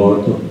of the Lord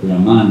of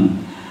Brahman.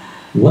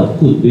 What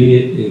could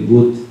be a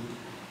good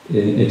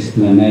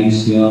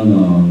explanation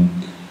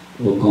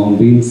or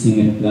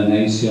convincing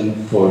explanation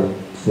for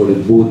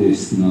the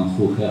Buddhists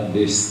who have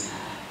this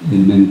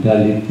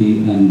mentality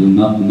and do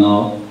not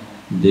know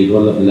the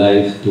goal of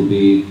life to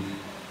be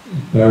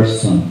a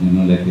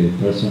person, like a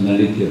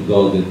personality of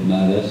God that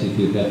matters? If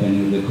you have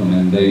any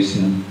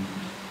recommendation.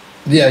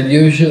 Yeah,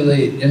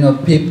 usually,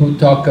 people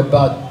talk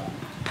about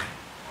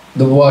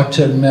the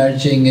water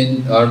merging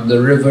in, or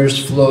the rivers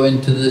flow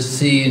into the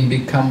sea and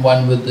become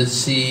one with the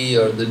sea,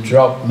 or the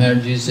drop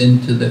merges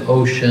into the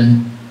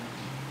ocean.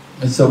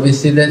 And so we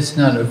see that's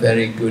not a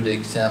very good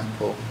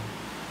example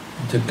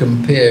to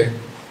compare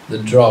the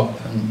drop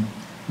and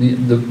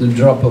the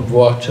drop of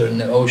water in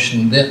the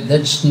ocean.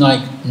 That's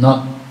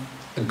not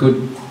a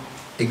good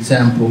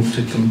example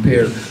to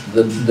compare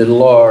the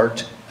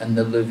Lord and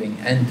the living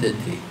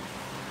entity,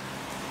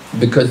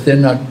 because they're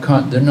not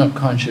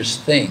conscious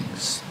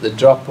things. The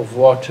drop of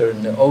water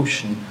in the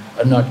ocean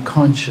are not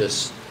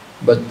conscious,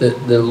 but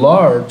the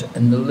Lord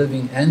and the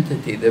living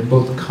entity, they're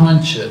both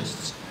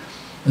conscious.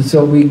 And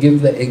so we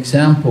give the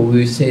example,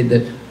 we say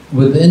that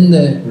within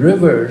the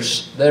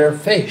rivers there are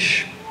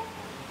fish,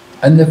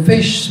 and the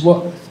fish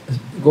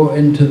go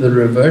into the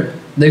river,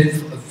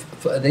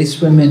 they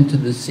swim into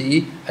the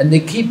sea, and they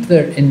keep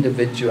their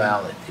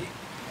individuality.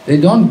 They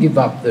don't give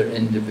up their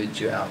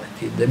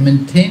individuality, they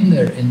maintain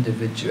their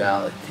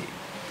individuality.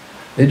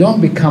 They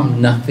don't become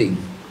nothing,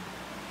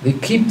 they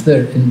keep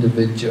their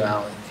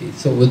individuality.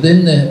 So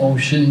within the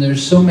ocean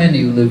there's so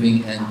many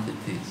living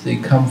entities. They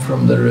come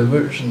from the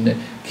rivers and they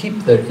keep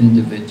their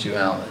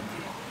individuality.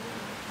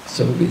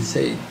 So we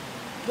say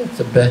that's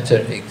a better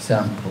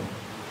example,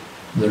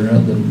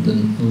 rather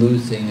than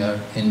losing our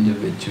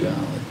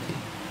individuality.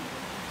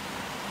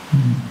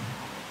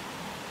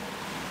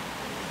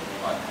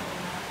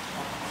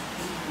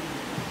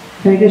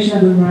 Hare Krishna,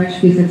 Guru Maharaj,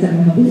 please accept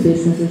my humble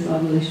obeisances, all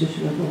the wishes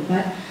to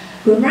Prabhupada.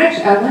 Guru Maharaj,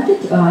 I wanted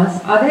to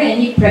ask, are there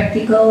any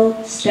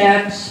practical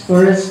steps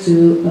for us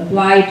to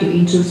apply to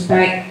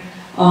introspect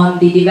on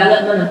the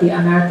development of the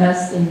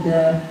anarthas in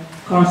the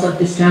course of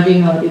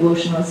discharging our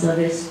devotional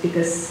service?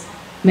 Because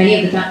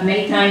many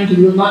times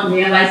we will not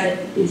realize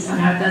that these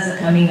anarthas are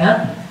coming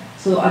up.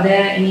 So are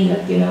there any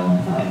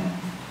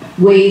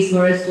ways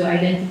for us to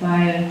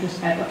identify or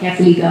introspect or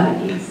carefully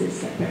guard against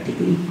this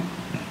practically?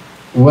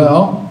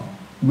 Well,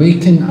 we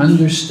can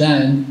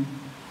understand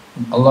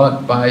a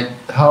lot by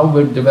how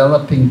we're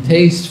developing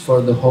taste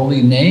for the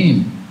holy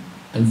name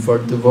and for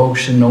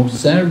devotional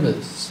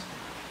service.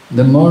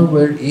 The more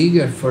we're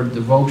eager for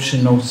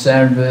devotional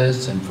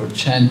service and for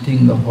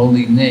chanting the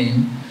holy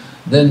name,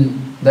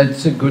 then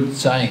that's a good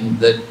sign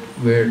that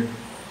we're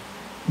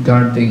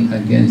guarding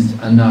against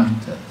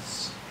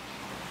anarthas.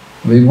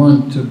 We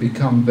want to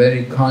become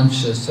very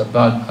conscious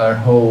about our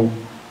whole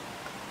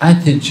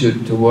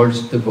attitude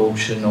towards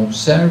devotional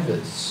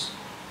service.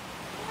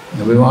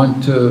 And we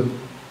want to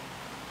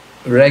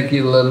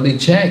regularly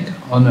check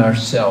on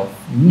ourselves.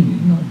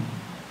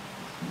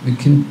 We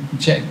can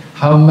check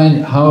how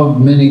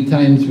many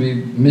times we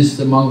miss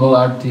the Mangal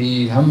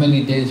Arti, how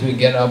many days we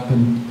get up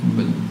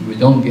and we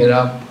don't get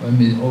up, when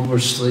we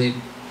oversleep,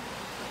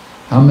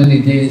 how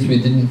many days we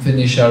didn't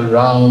finish our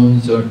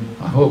rounds, or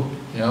I hope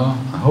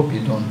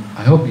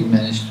you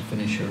manage to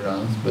finish your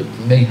rounds, but it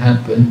may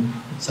happen,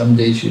 some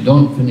days you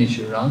don't finish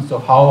your rounds, so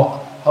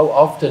how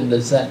often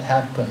does that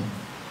happen?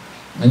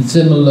 And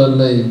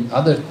similarly,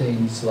 other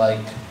things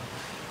like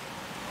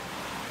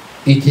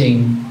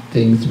eating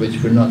things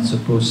which we're not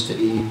supposed to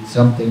eat,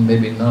 something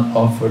maybe not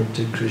offered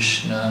to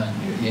Krishna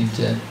and you eat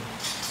it.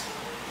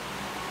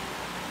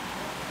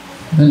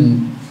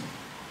 And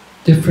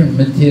different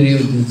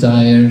material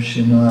desires,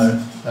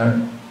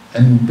 our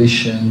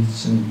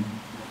ambitions, and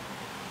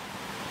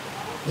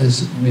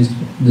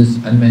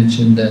I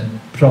mentioned that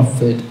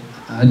profit,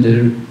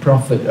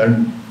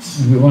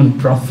 we want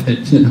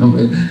profit,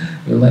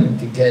 we like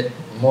to get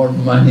more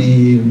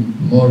money,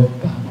 more,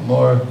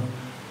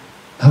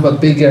 have a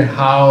bigger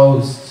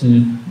house,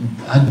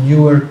 a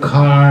newer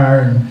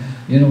car,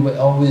 we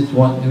always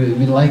want,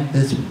 we like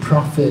this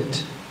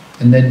profit,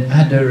 and then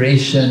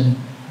adoration,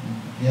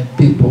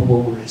 people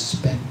will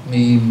respect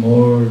me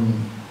more,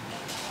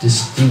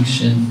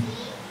 distinction.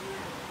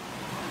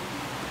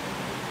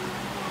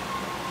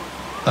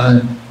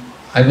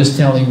 I was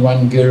telling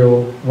one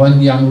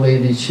young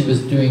lady, she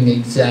was doing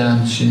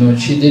exams, she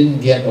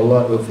didn't get a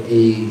lot of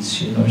A's,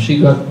 she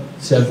got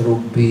several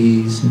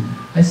B's.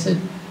 I said,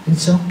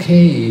 it's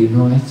okay,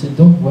 I said,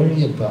 don't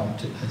worry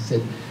about it. I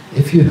said,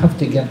 if you have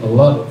to get a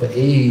lot of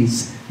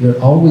A's, you're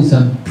always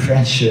under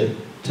pressure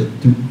to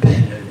do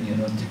better,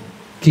 to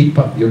keep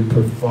up your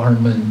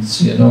performance,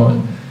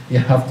 and you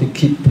have to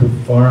keep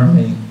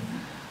performing.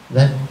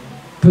 That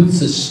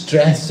puts a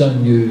stress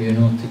on you,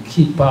 to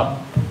keep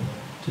up,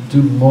 to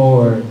do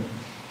more.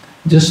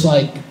 Just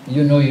like,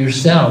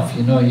 yourself,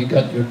 you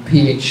got your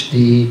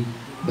PhD,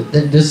 but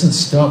that doesn't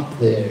stop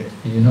there,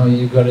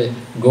 you got to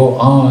go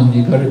on,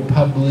 you got to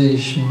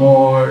publish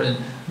more and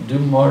do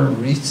more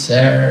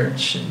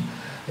research, and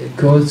it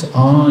goes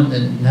on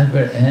and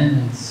never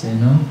ends,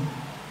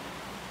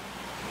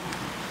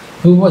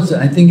 Who was it?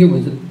 I think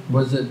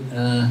was it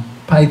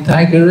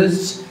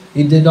Pythagoras?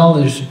 He did all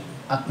his,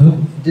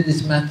 who did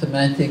his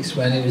mathematics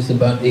when he was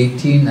about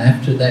 18,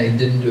 after that he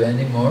didn't do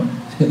any more.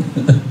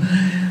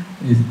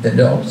 He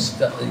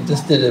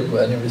just did it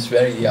when he was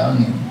very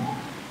young.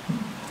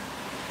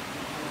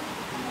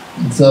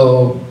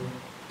 So,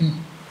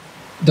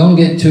 don't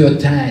get too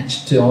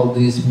attached to all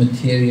these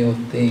material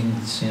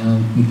things,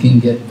 You can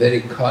get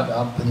very caught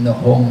up in the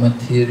whole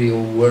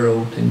material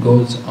world. It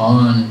goes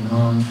on and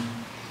on.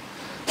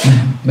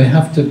 We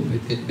have to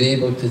be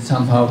able to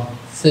somehow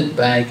sit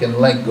back and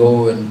let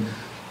go and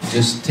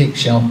just take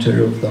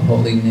shelter of the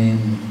holy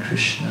name of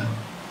Krishna.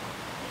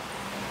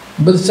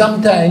 But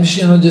sometimes,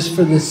 just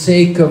for the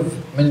sake of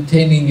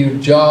maintaining your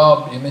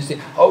job, you may say,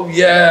 oh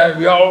yeah,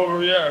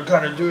 I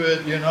gotta do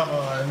it,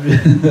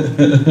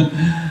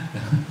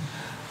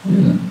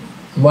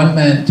 One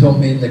man told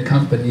me in the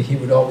company, he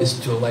would always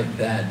do like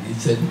that. He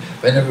said,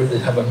 whenever they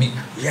have a meeting,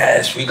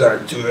 yes, we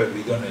gotta do it,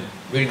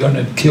 we're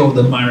gonna kill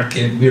the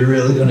market, we're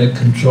really gonna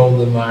control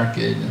the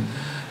market. And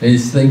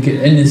he's thinking,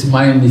 in his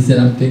mind, he said,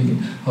 I'm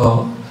thinking,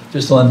 oh,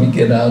 just let me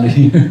get out of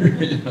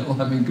here,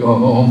 let me go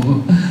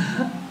home.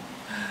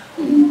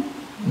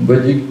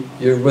 But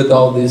you're with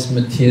all these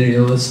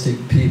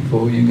materialistic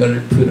people, you got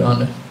to put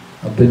on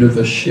a bit of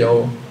a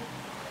show,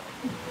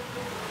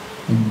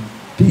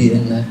 be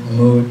in that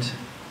mood.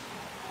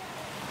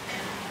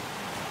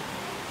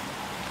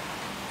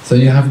 So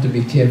you have to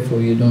be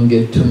careful you don't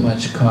get too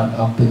much caught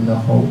up in the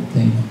whole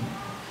thing.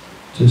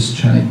 Just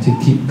try to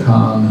keep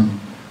calm and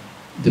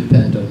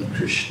depend on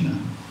Krishna.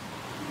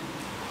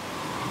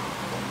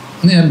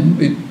 Yeah,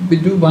 we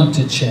do want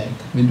to check.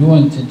 We do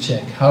want to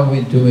check how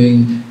we're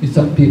doing.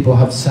 Some people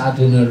have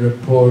sadhana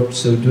reports,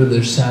 so do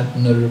their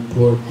sadhana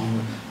report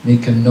and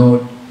make a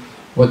note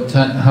what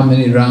time, how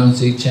many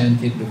rounds they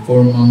chanted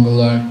before Mangal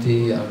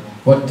Arti, or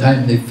what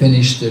time they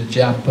finished their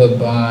japa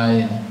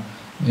by,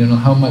 and,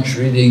 how much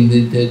reading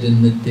they did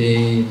in the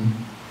day, and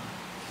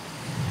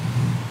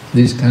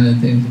these kind of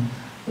things.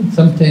 And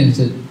sometimes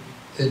it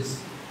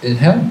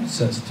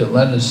helps us to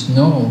let us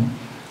know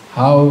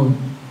how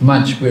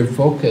much we're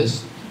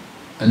focused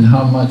and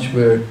how much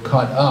we're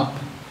caught up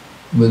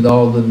with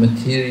all the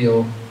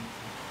material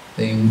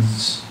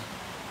things,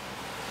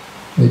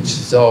 which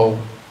is all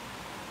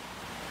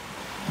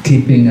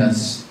keeping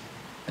us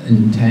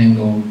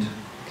entangled,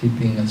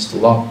 keeping us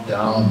locked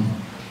down,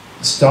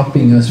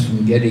 stopping us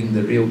from getting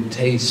the real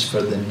taste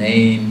for the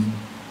name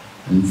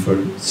and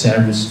for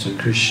service to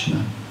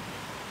Krishna.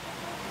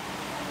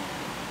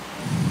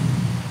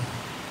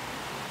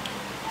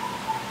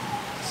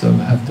 So we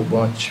have to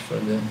watch for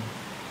them.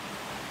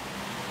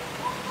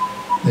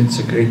 It's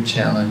a great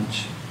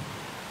challenge.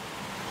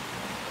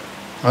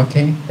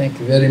 Okay, thank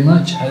you very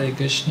much. Hare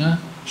Krishna.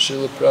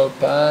 Srila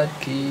Prabhupada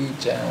ki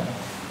jai.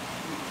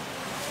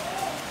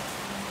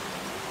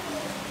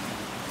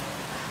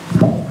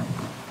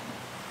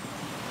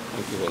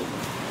 Thank you very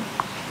much.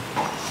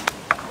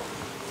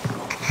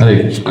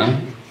 Hare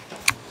Krishna.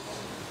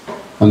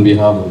 On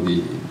behalf of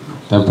the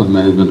Temple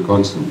Management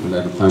Council, I'd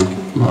like to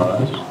thank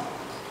Maharaj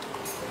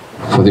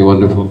for the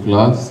wonderful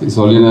class. His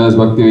Holiness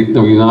Bhakti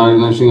Vighna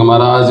Narasimha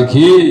Maharaj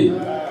ki.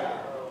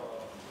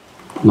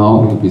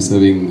 Now we'll be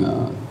serving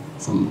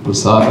some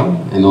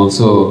prasadam, and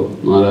also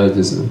Maharaj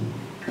is a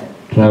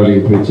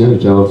traveling preacher,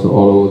 which are also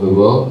all over the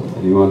world.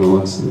 Anyone who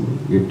wants to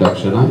give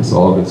dakshana is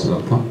always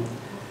welcome.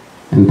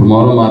 And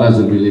tomorrow Maharaj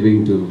will be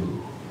leaving to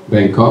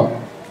Bangkok,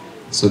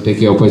 so take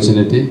your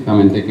opportunity,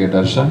 come and take your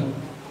darshan.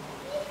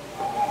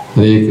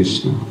 Hare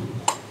Krishna.